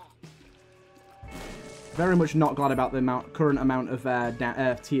 very much not glad about the current amount of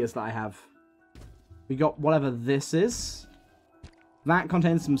tiers that I have. We got whatever this is. That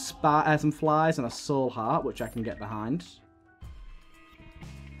contains some flies and a soul heart, which I can get behind.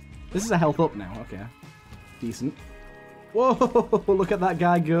 This is a health up now. Okay. Decent. Whoa! Look at that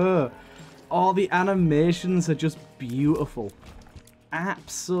guy go. Oh, the animations are just beautiful.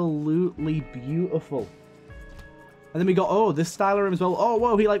 Absolutely beautiful. And then we got, oh, this style of room as well. Oh,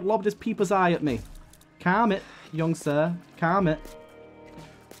 whoa, he like lobbed his peeper's eye at me. Calm it, young sir. Calm it.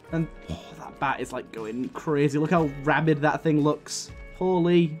 And oh, that bat is like going crazy. Look how rabid that thing looks.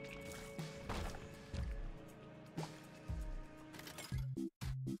 Holy.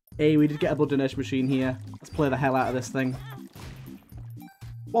 Hey, we did get a blood donation machine here. Let's play the hell out of this thing.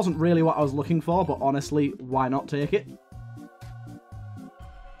 Wasn't really what I was looking for, but honestly, why not take it?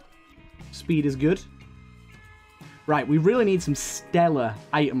 Speed is good. Right, we really need some stellar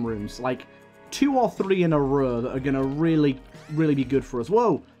item rooms. Like, 2 or 3 in a row that are going to really, really be good for us.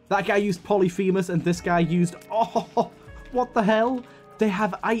 Whoa! That guy used Polyphemus and this guy used... Oh! What the hell? They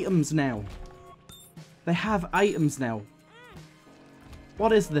have items now. They have items now.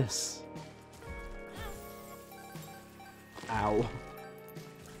 What is this? Ow.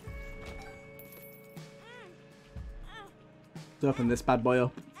 Let's open this bad boy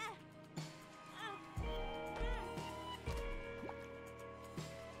up.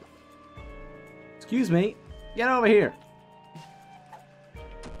 Excuse me. Get over here.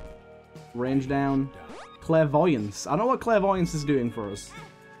 Range down. Clairvoyance. I don't know what clairvoyance is doing for us,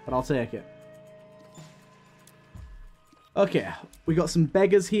 but I'll take it. Okay, we got some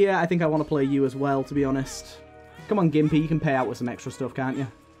beggars here. I think I want to play you as well, to be honest. Come on, Gimpy. You can pay out with some extra stuff, can't you?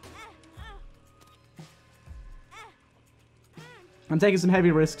 I'm taking some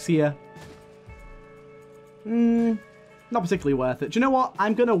heavy risks here. Not particularly worth it. Do you know what?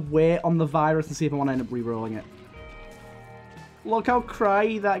 I'm going to wait on the virus and see if I want to end up re-rolling it. Look how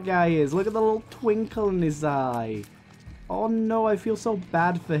cry that guy is. Look at the little twinkle in his eye. Oh no, I feel so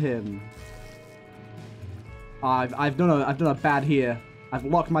bad for him. I've done a bad here. I've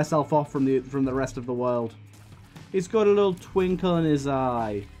locked myself off from the rest of the world. He's got a little twinkle in his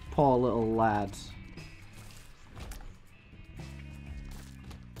eye. Poor little lad.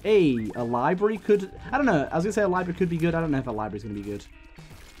 Hey, a library could... I don't know. I was going to say a library could be good. I don't know if a library's going to be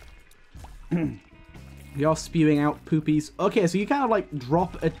good. You're spewing out poopies. Okay, so you kind of like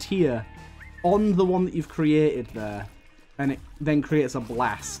drop a tier on the one that you've created there. And it then creates a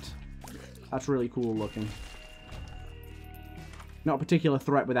blast. That's really cool looking. Not a particular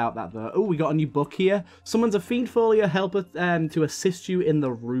threat without that, though. Oh, we got a new book here. Summons a Fiend Folio helper to assist you in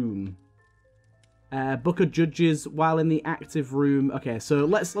the room. Book of Judges while in the active room. Okay, so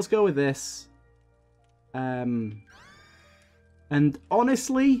let's go with this. And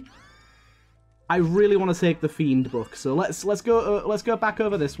honestly, I really want to take the Fiend book. So let's go back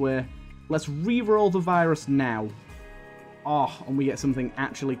over this way. Let's re-roll the virus now. Oh, and we get something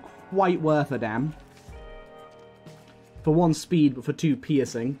actually quite worth a damn. For 1 speed, but for 2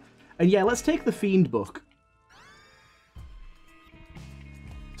 piercing. And yeah, let's take the Fiend book.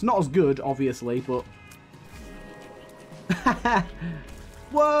 It's not as good, obviously, but...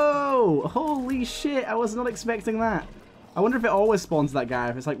 Whoa! Holy shit, I was not expecting that. I wonder if it always spawns that guy,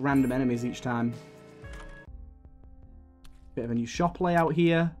 if it's like random enemies each time. Bit of a new shop layout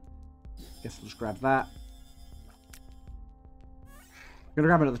here. Guess I'll just grab that. I'm going to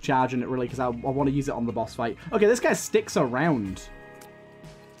grab another charge in it, really, because I want to use it on the boss fight. Okay, this guy sticks around.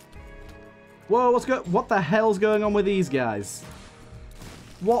 Whoa, what the hell's going on with these guys?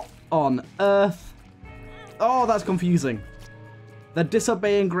 What on earth? Oh, that's confusing. They're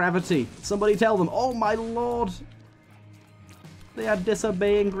disobeying gravity. Somebody tell them. Oh, my lord. They are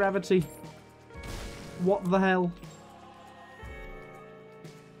disobeying gravity. What the hell?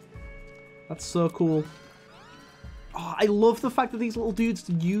 That's so cool. Oh, I love the fact that these little dudes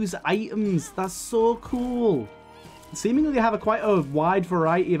use items. That's so cool. Seemingly they have quite a wide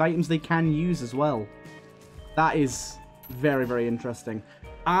variety of items they can use as well. That is very, very interesting.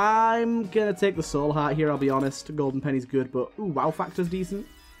 I'm going to take the Soul Heart here, I'll be honest. Golden Penny's good, but ooh, wow factor's decent.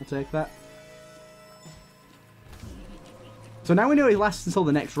 I'll take that. So now we know he lasts until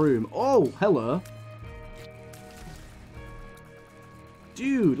the next room. Oh, hello.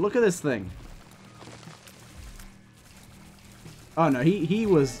 Dude, look at this thing. Oh no, he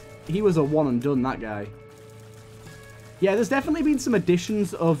was a one and done, that guy. Yeah, there's definitely been some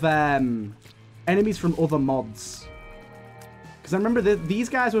additions of enemies from other mods. Because I remember these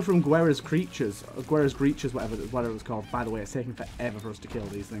guys were from Guerra's Creatures, or Guerra's Creatures, whatever it was called. By the way, it's taking forever for us to kill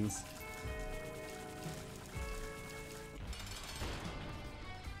these things.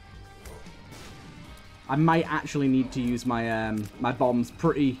 I might actually need to use my my bombs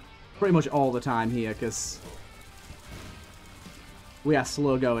pretty much all the time here, because we are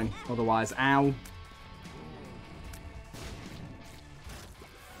slow going otherwise. Ow.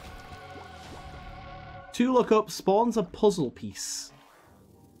 To look up spawns a puzzle piece.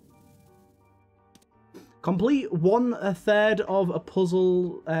 Complete 1/3 of a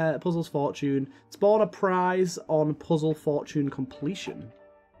puzzle's fortune. Spawn a prize on puzzle fortune completion.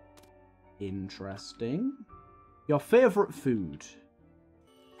 Interesting. Your favourite food.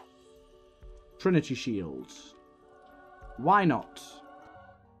 Trinity Shield. Why not?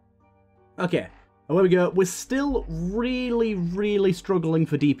 Okay, away we go. We're still really, really struggling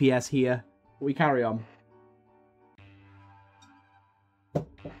for DPS here. But we carry on.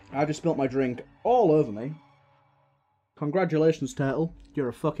 I just spilt my drink all over me. Congratulations, Turtle. You're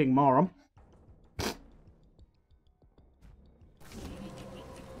a fucking moron.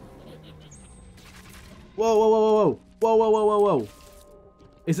 Whoa, whoa, whoa, whoa, whoa. Whoa, whoa, whoa, whoa, whoa.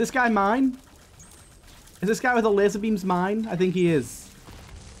 Is this guy mine? Is this guy with the laser beams mine? I think he is.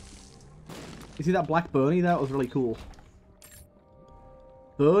 You see that black Bernie? That was really cool.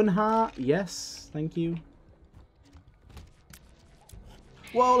 Bernhardt? Yes, thank you.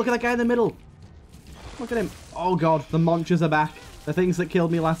 Whoa, look at that guy in the middle. Look at him. Oh god, the Monchers are back. The things that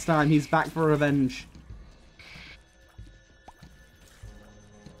killed me last time. He's back for revenge.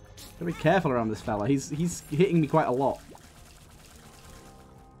 Gotta be careful around this fella. He's hitting me quite a lot.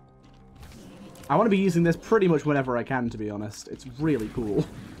 I want to be using this pretty much whenever I can, to be honest. It's really cool.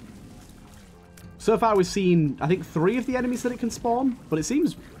 So far we've seen, I think, 3 of the enemies that it can spawn. But it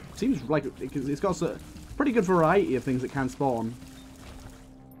seems like it's got a pretty good variety of things it can spawn.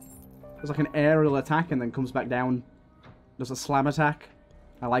 There's like an aerial attack and then comes back down. Does a slam attack.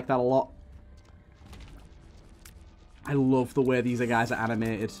 I like that a lot. I love the way these guys are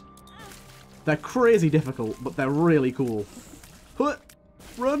animated. They're crazy difficult, but they're really cool. Hut!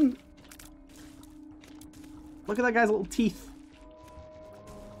 Run! Look at that guy's little teeth.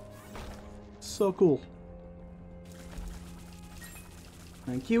 So cool.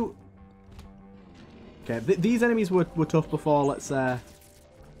 Thank you. Okay, these enemies were tough before. Let's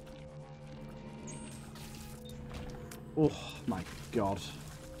oh my god.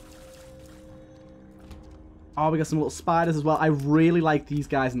 Oh, we got some little spiders as well. I really like these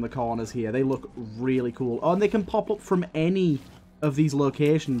guys in the corners here. They look really cool. Oh, and they can pop up from any of these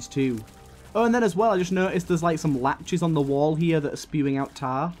locations too. Oh, and then as well, I just noticed there's like some latches on the wall here that are spewing out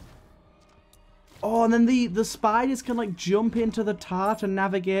tar. Oh, and then the spiders can like jump into the tar to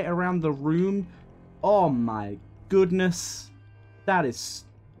navigate around the room. Oh my goodness. That is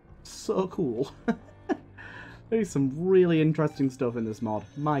so cool. There's some really interesting stuff in this mod.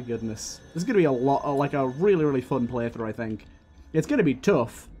 My goodness. This is going to be a lot, like a really, really fun playthrough, I think. It's going to be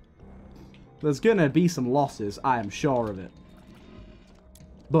tough. There's going to be some losses, I am sure of it.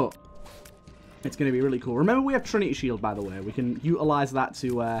 But it's going to be really cool. Remember, we have Trinity Shield, by the way. We can utilize that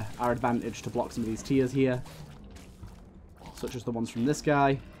to our advantage to block some of these tiers here. Such as the ones from this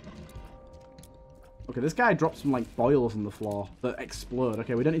guy. Okay, this guy drops some, like, boils on the floor that explode.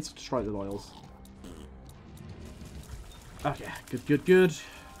 Okay, we don't need to destroy the boils. Okay, good, good, good.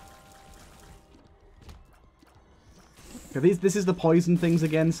 Okay, this is the poison things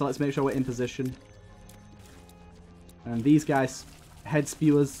again, so let's make sure we're in position. And these guys, head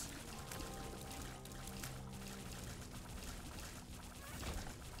spewers.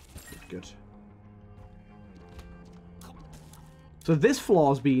 Good, good. So this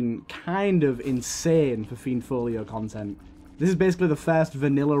floor's been kind of insane for Fiend Folio content. This is basically the first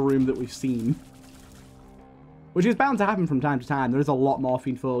vanilla room that we've seen. Which is bound to happen from time to time. There is a lot more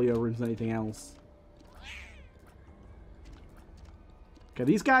Fiend Folio rooms than anything else. Okay,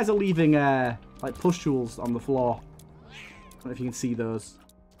 these guys are leaving, like, pustules on the floor. I don't know if you can see those.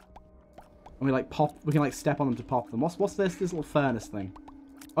 And we, like, pop... We can, like, step on them to pop them. What's this? This little furnace thing.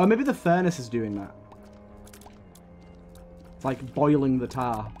 Oh, maybe the furnace is doing that. It's, like, boiling the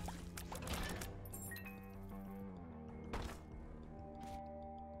tar.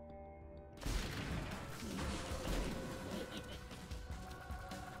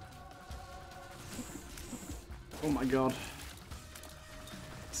 Oh my god.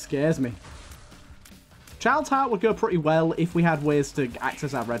 Scares me. Child's Heart would go pretty well if we had ways to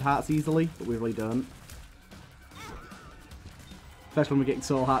access our red hearts easily, but we really don't. Especially when we're getting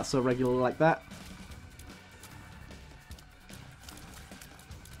soul hearts so regularly like that.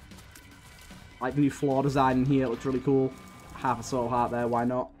 Like the new floor design in here, it looks really cool. Half a soul heart there, why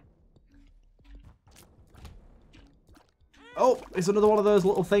not? Oh, it's another one of those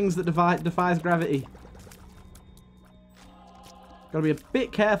little things that defies gravity. Gotta be a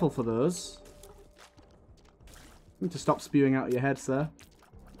bit careful for those. Need to stop spewing out of your head, sir.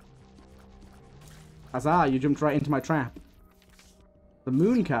 Huzzah, you jumped right into my trap. The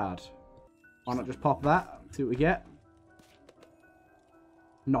moon card. Why not just pop that? See what we get.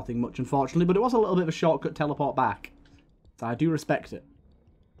 Nothing much, unfortunately, but it was a little bit of a shortcut teleport back. So I do respect it.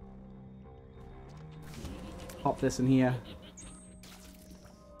 Pop this in here.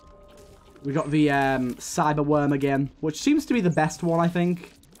 We got the cyber worm again, which seems to be the best one, I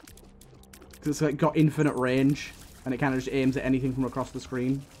think. Because it's like got infinite range, and it kind of just aims at anything from across the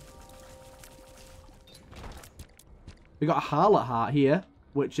screen. We got a harlot heart here,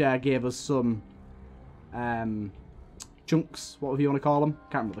 which gave us some chunks, whatever you want to call them.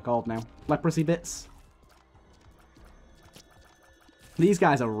 Can't remember what they're called now. Leprosy bits. These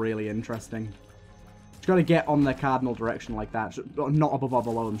guys are really interesting. Just got to get on their cardinal direction like that. Not above or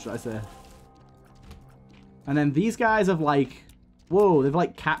below them, should I say. And then these guys have like... Whoa, they've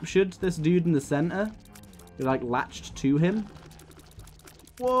like captured this dude in the center. They're like latched to him.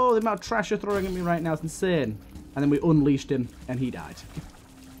 Whoa, the amount of trash you're throwing at me right now is insane. And then we unleashed him and he died.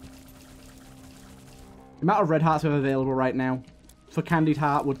 The amount of red hearts we have available right now for Candied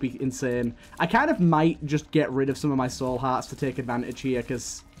Heart would be insane. I kind of might just get rid of some of my soul hearts to take advantage here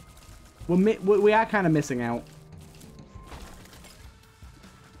because we are kind of missing out.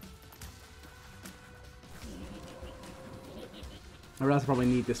 I realize I probably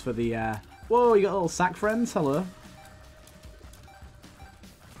need this for the... Whoa, you got little sack friends? Hello.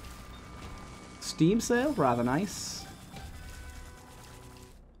 Steam sale? Rather nice.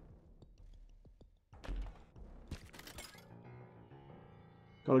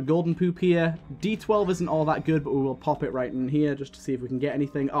 Got a golden poop here. D12 isn't all that good, but we will pop it right in here just to see if we can get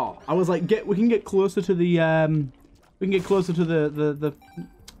anything. Oh, I was like, we can get closer to the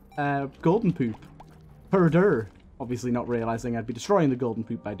golden poop. Herder. Obviously not realizing I'd be destroying the golden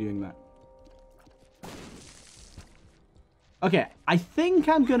poop by doing that. Okay, I think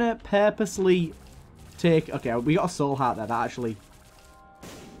I'm gonna purposely take... Okay, we got a soul heart there. That actually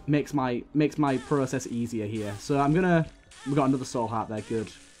makes my process easier here. So I'm gonna... We got another soul heart there.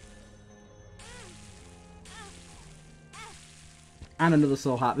 Good. And another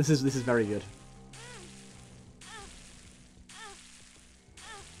soul heart. This is very good.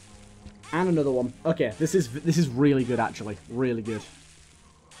 And another one. Okay, this is really good actually. Really good.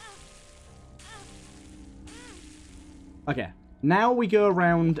 Okay. Now we go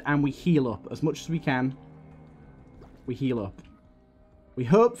around and we heal up as much as we can. We heal up. We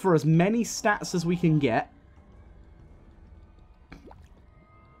hope for as many stats as we can get.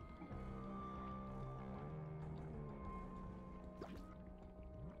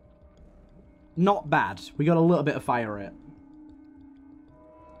 Not bad. We got a little bit of fire rate.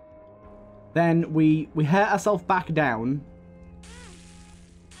 Then we hurt ourselves back down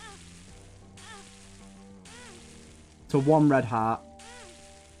to 1 red heart.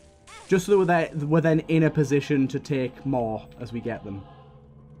 Just so that we're then in a position to take more as we get them.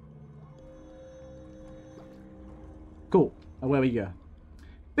 Cool. Away we go.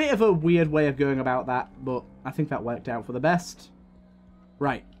 Bit of a weird way of going about that, but I think that worked out for the best.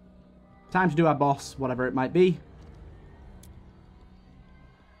 Right. Time to do our boss, whatever it might be.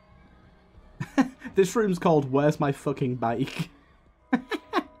 This room's called Where's My Fucking Bike?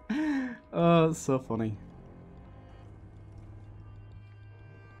 Oh, it's so funny.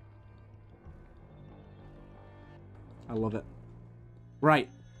 I love it. Right.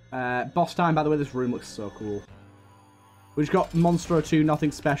 Boss time, by the way. This room looks so cool. We've got Monstro 2,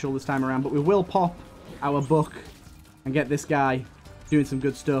 nothing special this time around, but we will pop our book and get this guy doing some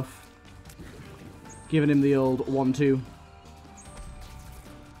good stuff. Giving him the old 1-2.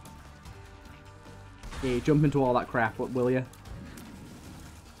 Yeah, jump into all that crap, will you?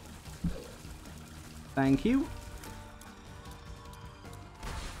 Thank you.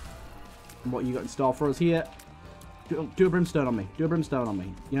 And what you got in store for us here? Do a brimstone on me. Do a brimstone on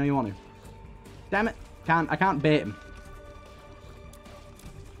me. You know you want to. Damn it. I can't bait him.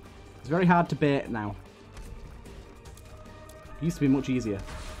 It's very hard to bait now. It used to be much easier.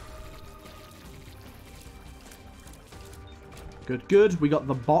 Good, good. We got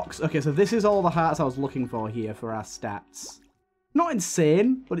the box. Okay, so this is all the hearts I was looking for here for our stats. Not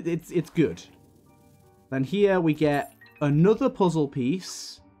insane, but it's good. Then here we get another puzzle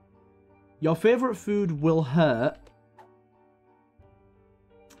piece. Your favorite food will hurt.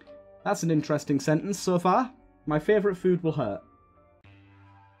 That's an interesting sentence so far. My favorite food will hurt.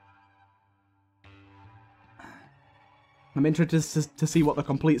 I'm interested to see what the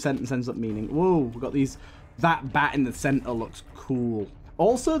complete sentence ends up meaning. Whoa, we've got these... That bat in the center looks cool.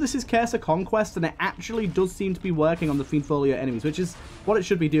 Also, this is Curse of Conquest, and it actually does seem to be working on the Fiend Folio enemies, which is what it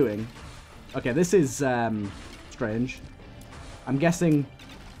should be doing. Okay, this is strange. I'm guessing...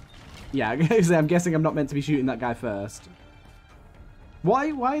 Yeah, I'm guessing I'm not meant to be shooting that guy first.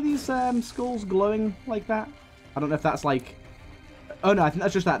 Why are these skulls glowing like that? I don't know if that's like... Oh no, I think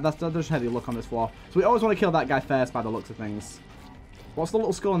that's just that. That's just heavy look on this floor. So we always want to kill that guy first by the looks of things. What's the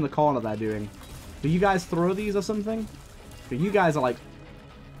little skull in the corner there doing? Do you guys throw these or something? You guys are like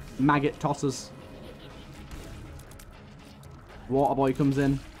maggot tossers. Water boy comes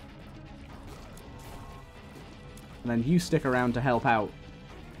in. And then you stick around to help out.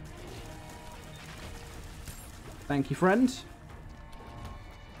 Thank you, friend.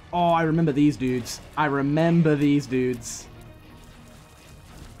 Oh, I remember these dudes. I remember these dudes.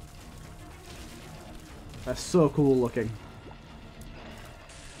 They're so cool looking.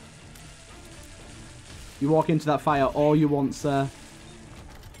 You walk into that fire all you want, sir.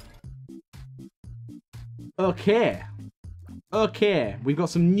 Okay. Okay, we've got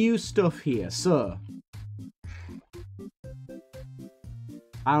some new stuff here, so.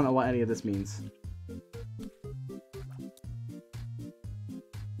 I don't know what any of this means.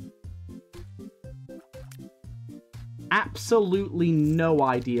 Absolutely no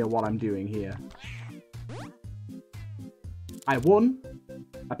idea what I'm doing here. I won.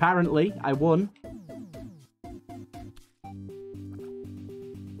 Apparently, I won.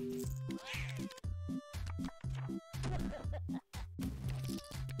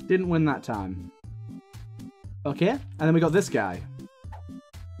 Didn't win that time. Okay, and then we got this guy.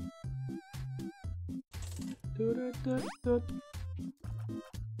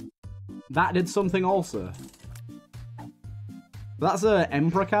 That did something also. That's a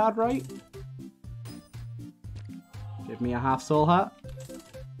Emperor card, right? Give me a half soul hat.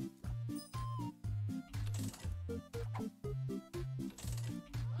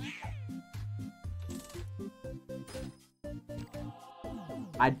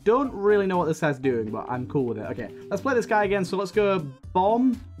 I don't really know what this guy's doing, but I'm cool with it. Okay, let's play this guy again. So let's go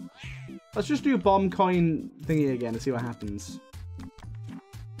bomb. Let's just do bomb coin thingy again to see what happens.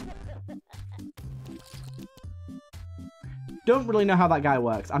 Don't really know how that guy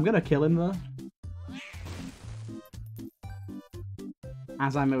works. I'm gonna kill him though.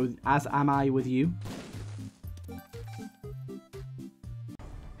 As am I with you.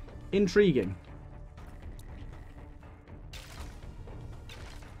 Intriguing.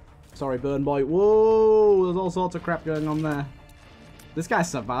 Sorry, burn boy. Whoa, there's all sorts of crap going on there. This guy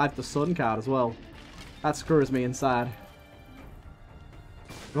survived the sun card as well. That screws me inside.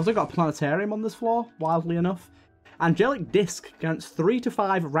 We've also got a planetarium on this floor, wildly enough. Angelic Disc grants 3 to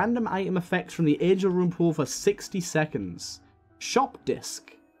 5 random item effects from the Angel Room pool for 60 seconds. Shop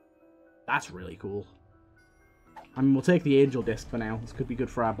Disc. That's really cool. I mean, we'll take the Angel Disc for now. This could be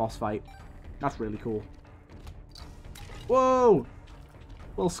good for our boss fight. That's really cool. Whoa!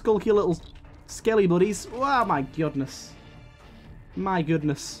 Little skulky little skelly buddies. Oh my goodness. My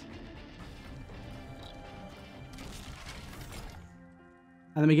goodness.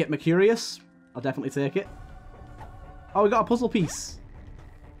 And then we get Mercurius. I'll definitely take it. Oh, we got a puzzle piece.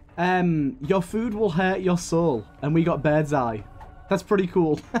 Your food will hurt your soul. And we got Bird's Eye. That's pretty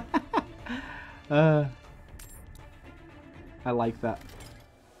cool. I like that.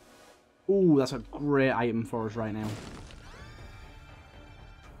 Ooh, that's a great item for us right now.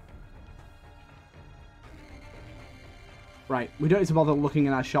 Right, we don't need to bother looking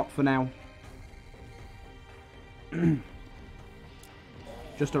in our shop for now.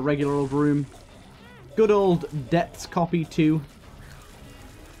 Just a regular old room. Good old Depths Copy 2.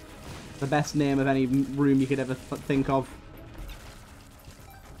 The best name of any room you could ever think of.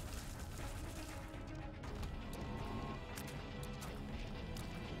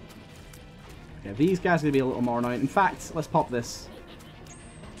 Yeah, these guys are going to be a little more annoying. In fact, let's pop this.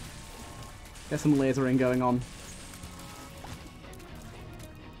 Get some lasering going on.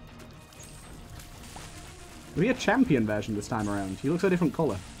 Maybe a champion version this time around. He looks a different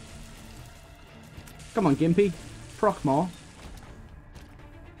colour. Come on, Gimpy. Proc more.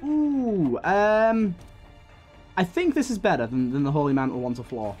 Ooh, I think this is better than the Holy Mantle one to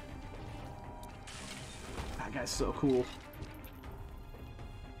floor. That guy's so cool.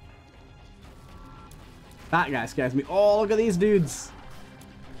 That guy scares me. Oh, look at these dudes.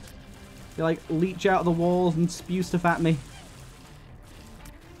 They like leech out of the walls and spew stuff at me.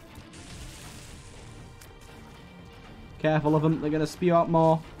 Careful of them, they're going to spew out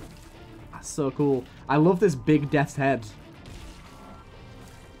more. That's so cool. I love this big death's head.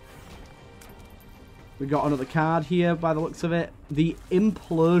 We got another card here by the looks of it. The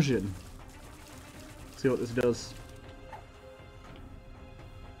Implosion. Let's see what this does.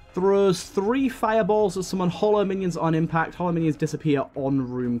 Throws 3 fireballs that summon hollow minions on impact. Hollow minions disappear on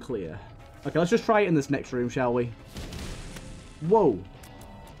room clear. Okay, let's just try it in this next room, shall we? Whoa.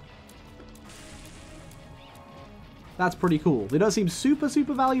 That's pretty cool. They don't seem super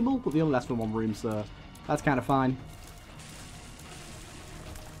valuable, but they only last for 1 room, so that's kind of fine.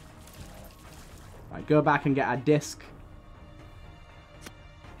 Right, go back and get our disc.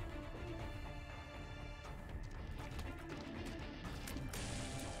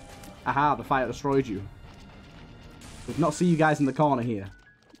 Aha, the fire destroyed you. We did not see you guys in the corner here.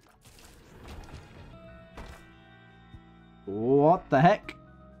 What the heck?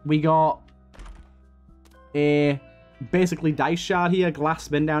 We got a basically dice shard here. Glass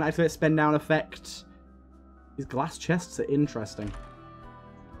spin down. Activate spin down effect. These glass chests are interesting.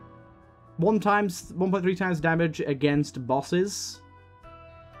 1.3 times damage against bosses.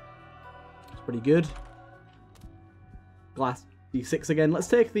 It's pretty good. Glass D6 again. Let's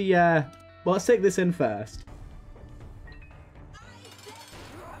take the, well, let's take this in first.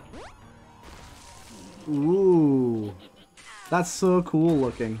 Ooh. That's so cool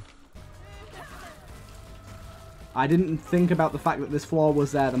looking. I didn't think about the fact that this floor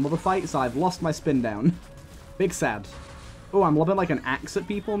was there. The mother fight, so I've lost my spin down. Big sad. Oh, I'm lobbing like an axe at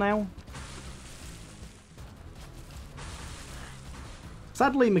people now.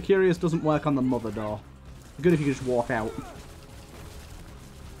 Sadly, Mercurius doesn't work on the mother door. Good if you could just walk out.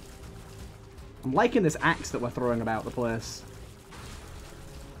 I'm liking this axe that we're throwing about the place.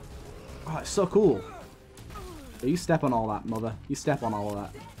 Oh, it's so cool. You step on all that, mother. You step on all of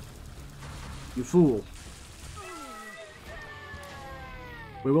that. You fool.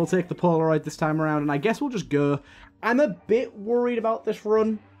 We will take the Polaroid this time around, and I guess we'll just go. I'm a bit worried about this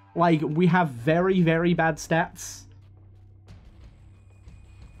run. Like, we have very, very bad stats.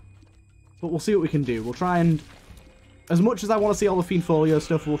 But we'll see what we can do. We'll try and... As much as I want to see all the Fiend Folio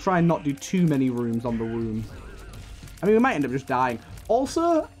stuff, we'll try and not do too many rooms on the room. I mean, we might end up just dying.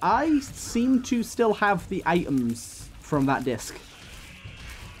 Also, I seem to still have the items from that disc.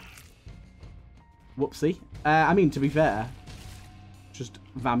 Whoopsie. I mean, to be fair, just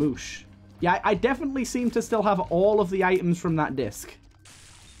vamoosh. Yeah, I definitely seem to still have all of the items from that disc.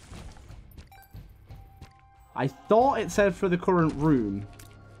 I thought it said for the current room.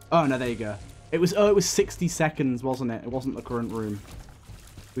 Oh, no, there you go. It was 60 seconds, wasn't it? It wasn't the current room.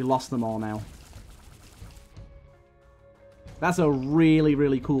 We lost them all now. That's a really,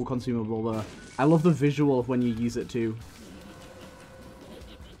 really cool consumable, though. I love the visual of when you use it, too.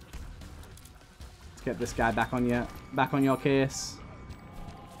 Let's get this guy back on your case.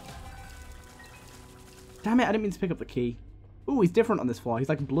 Damn it, I didn't mean to pick up the key. Ooh, he's different on this floor. He's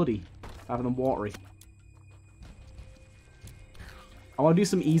like bloody, rather than watery. I want to do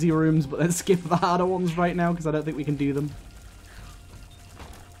some easy rooms, but then skip the harder ones right now, because I don't think we can do them.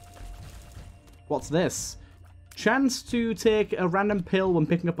 What's this? Chance to take a random pill when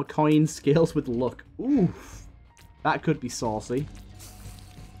picking up a coin. Scales with luck. Oof. That could be saucy.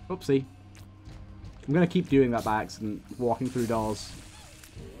 Oopsie. I'm going to keep doing that by accident. Walking through doors.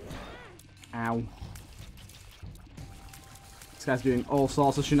 Ow. This guy's doing all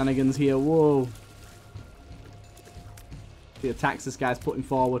sorts of shenanigans here. Whoa. The attacks this guy's putting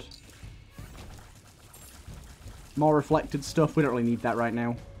forward. More reflected stuff. We don't really need that right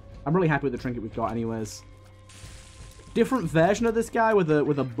now. I'm really happy with the trinket we've got anyways. Different version of this guy with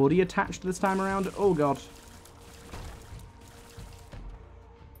a buddy attached this time around. Oh god.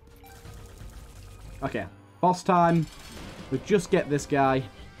 Okay, boss time. We just get this guy.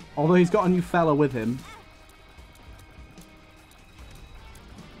 Although he's got a new fella with him.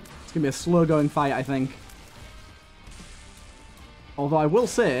 It's gonna be a slow going fight, I think. Although I will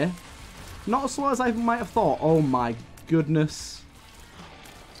say, not as slow as I might have thought. Oh my goodness.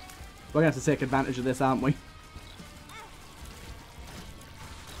 We're gonna have to take advantage of this, aren't we?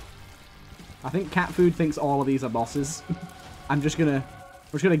 I think cat food thinks all of these are bosses. I'm just gonna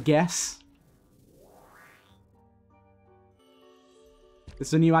guess. This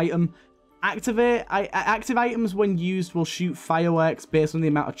is a new item. Active items when used will shoot fireworks based on the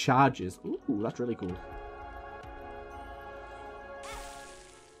amount of charges. Ooh, that's really cool.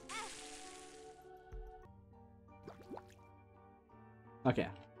 Okay,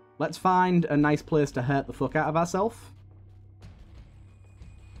 let's find a nice place to hurt the fuck out of ourselves.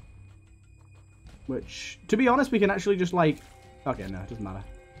 Which, to be honest, we can actually just like... Okay, no, it doesn't matter.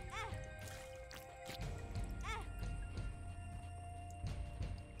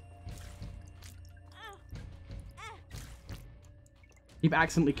 Keep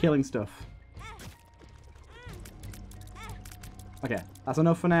accidentally killing stuff. Okay, that's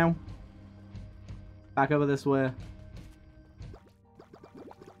enough for now. Back over this way.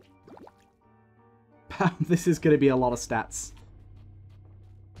 This is going to be a lot of stats.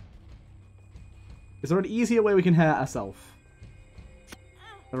 Is there an easier way we can hurt ourselves?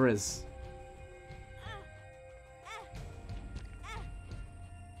 There is.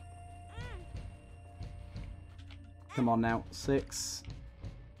 Come on now. 6,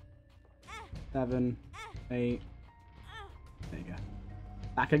 7, 8. There you go.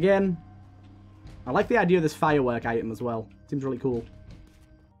 Back again. I like the idea of this firework item as well. Seems really cool.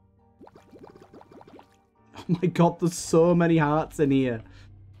 my god, there's so many hearts in here.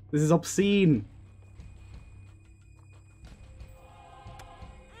 This is obscene.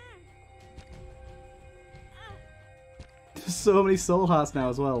 There's so many soul hearts now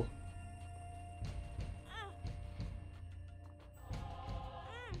as well.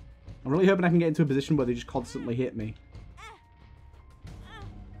 I'm really hoping I can get into a position where they just constantly hit me.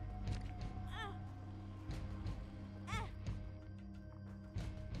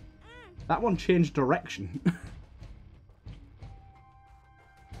 That one changed direction.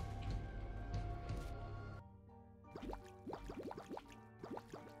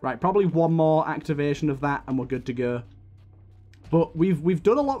 Right, probably one more activation of that and we're good to go. But we've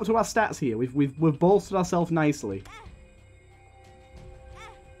done a lot to our stats here. We've bolstered ourselves nicely.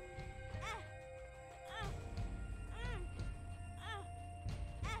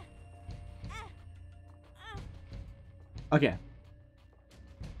 Okay.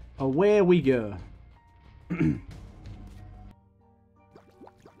 Away we go. I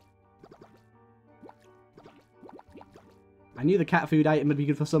knew the cat food item would be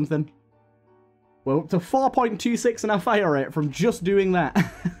good for something. We're up to 4.26 in our fire rate from just doing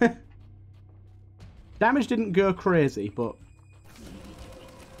that. Damage didn't go crazy, but...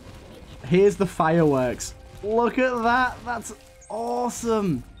 Here's the fireworks. Look at that. That's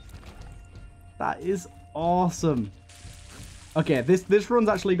awesome. That is awesome. Okay, this run's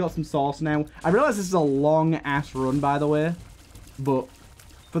actually got some sauce now. I realize this is a long-ass run, by the way. But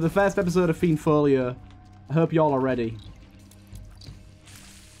for the first episode of Fiend Folio, I hope y'all are ready.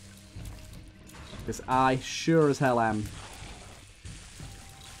 Because I sure as hell am.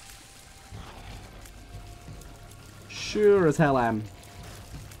 Sure as hell am.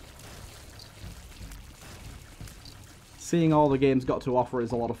 Seeing all the game's got to offer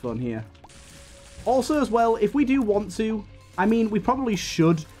is a lot of fun here. Also, as well, if we do want to, I mean, we probably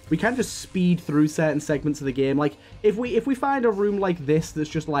should. We can just speed through certain segments of the game. Like, if we find a room like this that's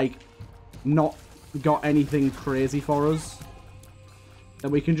just, like, not got anything crazy for us,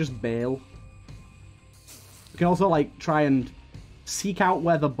 then we can just bail. We can also, like, try and seek out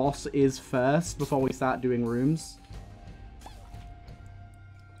where the boss is first before we start doing rooms.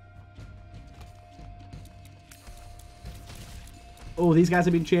 Oh, these guys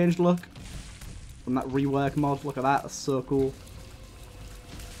have been changed, look. From that rework mod. Look at that. That's so cool.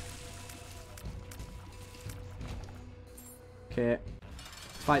 Okay.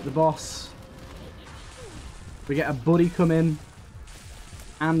 Fight the boss. We get a buddy come in.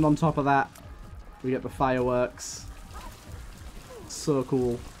 And on top of that, we get the fireworks. So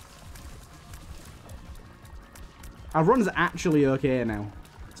cool. Our run's actually okay now.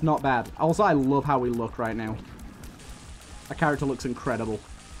 It's not bad. Also, I love how we look right now. Our character looks incredible.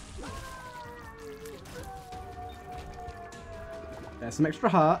 There's some extra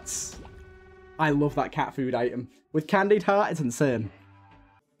hearts. I love that cat food item. With candied heart, it's insane.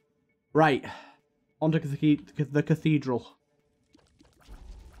 Right. On to the cathedral.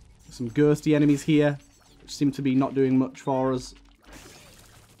 Some ghosty enemies here, which seem to be not doing much for us.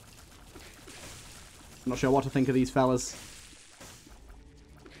 I'm not sure what to think of these fellas.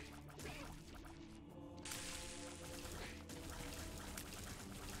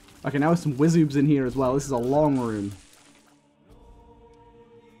 Okay, now there's some Wizoobs in here as well. This is a long room.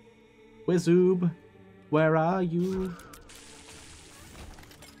 Wizoob, where are you?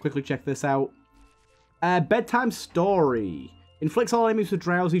 Quickly check this out. Bedtime story. Inflicts all enemies with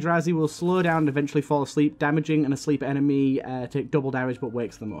drowsy. Drowsy will slow down and eventually fall asleep, damaging an asleep enemy take double damage but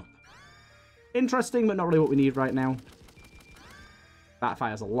wakes them up. Interesting, but not really what we need right now. That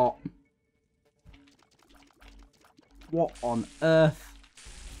fires a lot. What on earth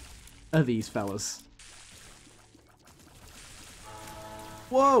are these fellas?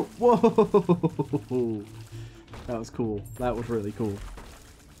 Whoa! Whoa! That was cool. That was really cool.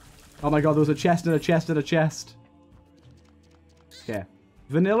 Oh my god, there was a chest and a chest and a chest. Okay.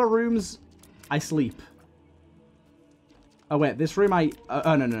 Vanilla rooms, I sleep. Oh wait, this room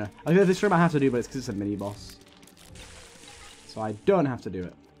oh no. I think this room I have to do, but it's because it's a mini-boss. So I don't have to do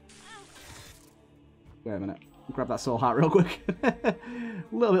it. Wait a minute. Grab that soul heart real quick. A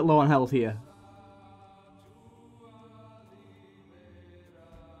little bit low on health here.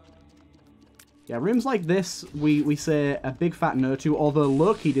 Yeah, rooms like this, we say a big fat no to, although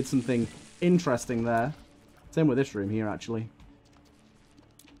Loki did something interesting there. Same with this room here, actually.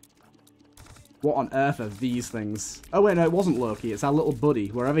 What on earth are these things? Oh wait, no, it wasn't Loki. It's our little buddy,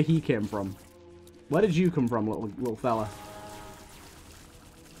 wherever he came from. Where did you come from, little fella?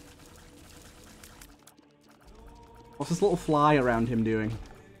 What's this little fly around him doing?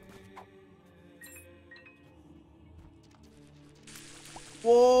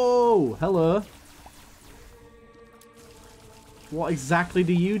 Whoa! Hello. What exactly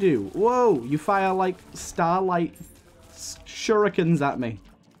do you do? Whoa, you fire like starlight shurikens at me.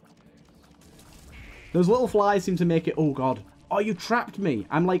 Those little flies seem to make it... Oh, God. Oh, you trapped me.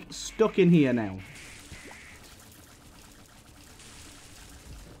 I'm like stuck in here now.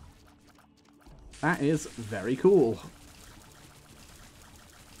 That is very cool.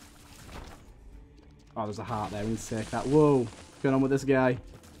 Oh, there's a heart there. We need to take that. Whoa. What's going on with this guy?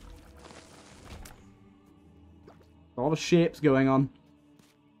 A lot of shapes going on.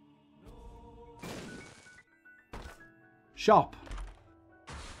 Shop.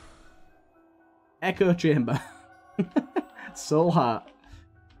 Echo chamber. Soul heart.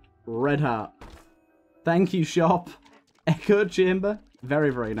 Red heart. Thank you, shop. Echo chamber.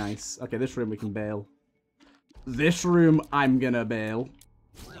 Very, very nice. Okay, this room we can bail. This room I'm gonna bail.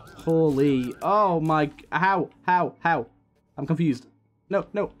 Holy. Oh my. How? I'm confused.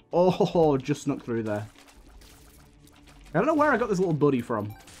 No. Oh, just snuck through there. I don't know where I got this little buddy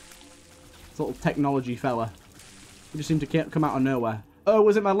from. This little technology fella. He just seemed to come out of nowhere. Oh,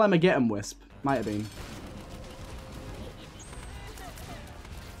 was it my Lemma Wisp? Might have been.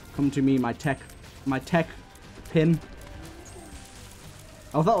 Come to me, my tech pin.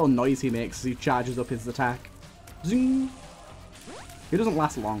 Oh, that little noise he makes as he charges up his attack. Zing! It doesn't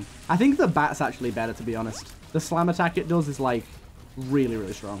last long. I think the bat's actually better, to be honest. The slam attack it does is, like, really,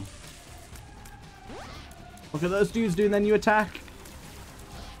 really strong. Look at those dudes doing their new attack.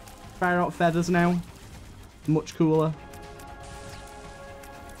 Fire out feathers now. Much cooler.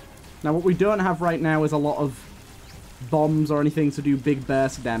 Now, what we don't have right now is a lot of bombs or anything to do big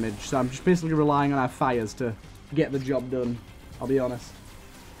burst damage. So I'm just basically relying on our fires to get the job done. I'll be honest.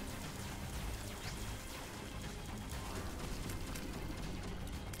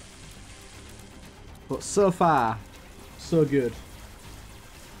 But so far, so good.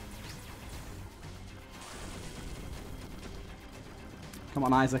 Come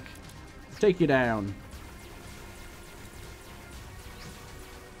on, Isaac. Take you down.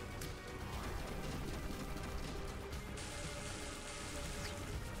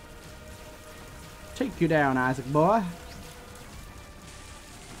 Take you down, Isaac boy.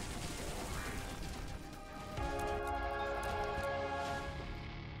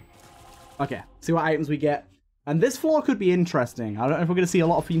 Okay, see what items we get. And this floor could be interesting. I don't know if we're going to see a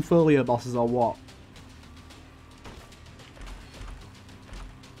lot of Fiend Folio bosses or what.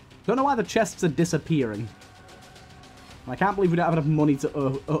 Don't know why the chests are disappearing. I can't believe we don't have enough money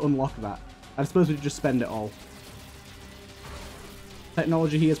to unlock that. I suppose we could just spend it all.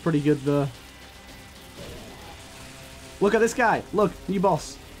 Technology here is pretty good though. Look at this guy. Look, new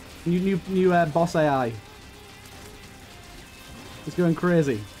boss. New boss AI. He's going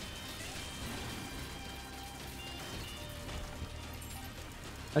crazy.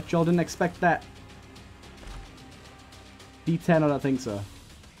 Bet y'all didn't expect that. D10, I don't think so.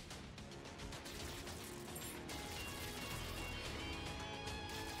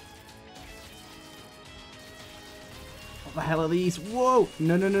 What the hell are these? Whoa!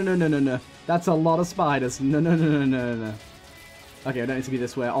 No. That's a lot of spiders. No. Okay, I don't need to be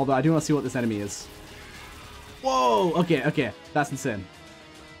this way. Although I do want to see what this enemy is. Whoa! Okay. That's insane.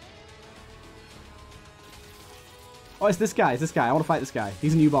 Oh, it's this guy. I want to fight this guy.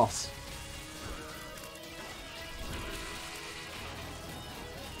 He's a new boss.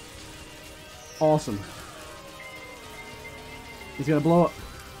 Awesome. He's going to blow up.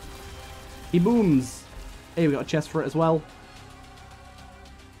 He booms. Hey, we got a chest for it as well.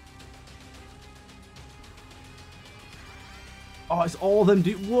 Oh, it's all them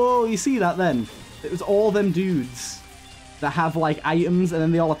dudes. Whoa, you see that then? It was all them dudes that have like items and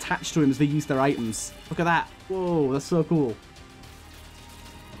then they all attach to him as they use their items. Look at that. Whoa, that's so cool.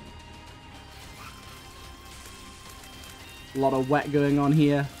 A lot of wet going on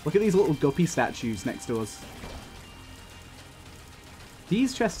here. Look at these little guppy statues next to us.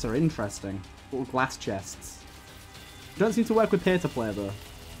 These chests are interesting. Little glass chests. Don't seem to work with pay-to-play though.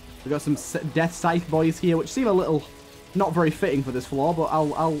 We've got some Death Scythe boys here, which seem a little not very fitting for this floor, but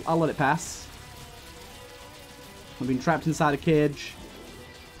I'll let it pass. I've been trapped inside a cage.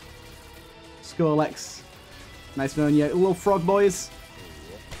 Skolex. Nice knowing you. Little frog boys.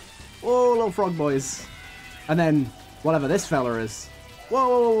 Whoa, little frog boys. And then, whatever this fella is.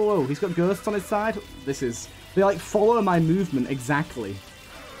 Whoa. He's got ghosts on his side. They like follow my movement exactly.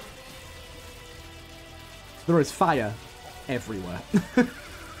 There is fire everywhere.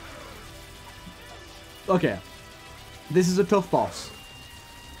 Okay. This is a tough boss.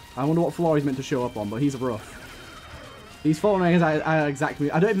 I wonder what floor he's meant to show up on, but he's rough. He's following exactly.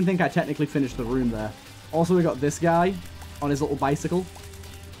 I don't even think I technically finished the room there. Also, we got this guy on his little bicycle.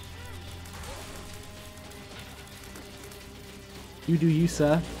 You do you,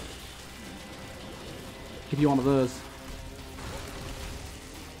 sir. Give you one of those.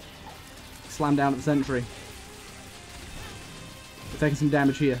 Slam down at the sentry. We're taking some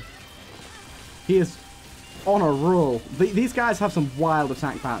damage here. He is on a roll. These guys have some wild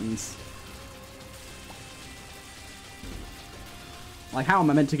attack patterns. Like, how am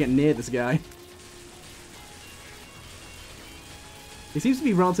I meant to get near this guy? He seems to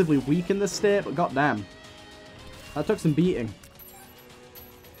be relatively weak in this state, but goddamn. That took some beating.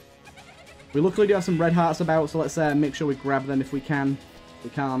 We luckily do have some red hearts about, so let's make sure we grab them if we can. We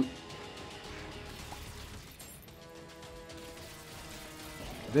can't.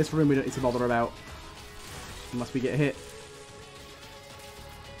 This room we don't need to bother about. Unless we get hit.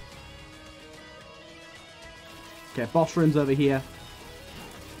 Okay, boss room's over here.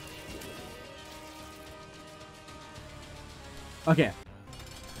 Okay.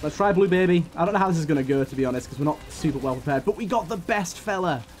 Let's try Blue Baby. I don't know how this is going to go, to be honest, because we're not super well prepared. But we got the best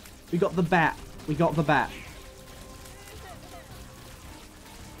fella. We got the bat. We got the bat.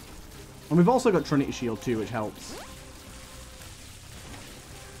 And we've also got Trinity Shield too, which helps.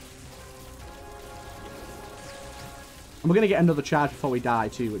 And we're going to get another charge before we die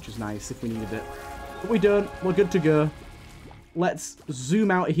too, which is nice if we needed it. But we don't. We're good to go. Let's zoom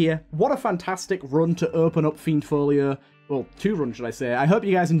out of here. What a fantastic run to open up Fiend Folio. Well, 2 runs, should I say. I hope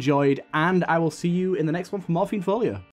you guys enjoyed, and I will see you in the next one for more Fiend Folio.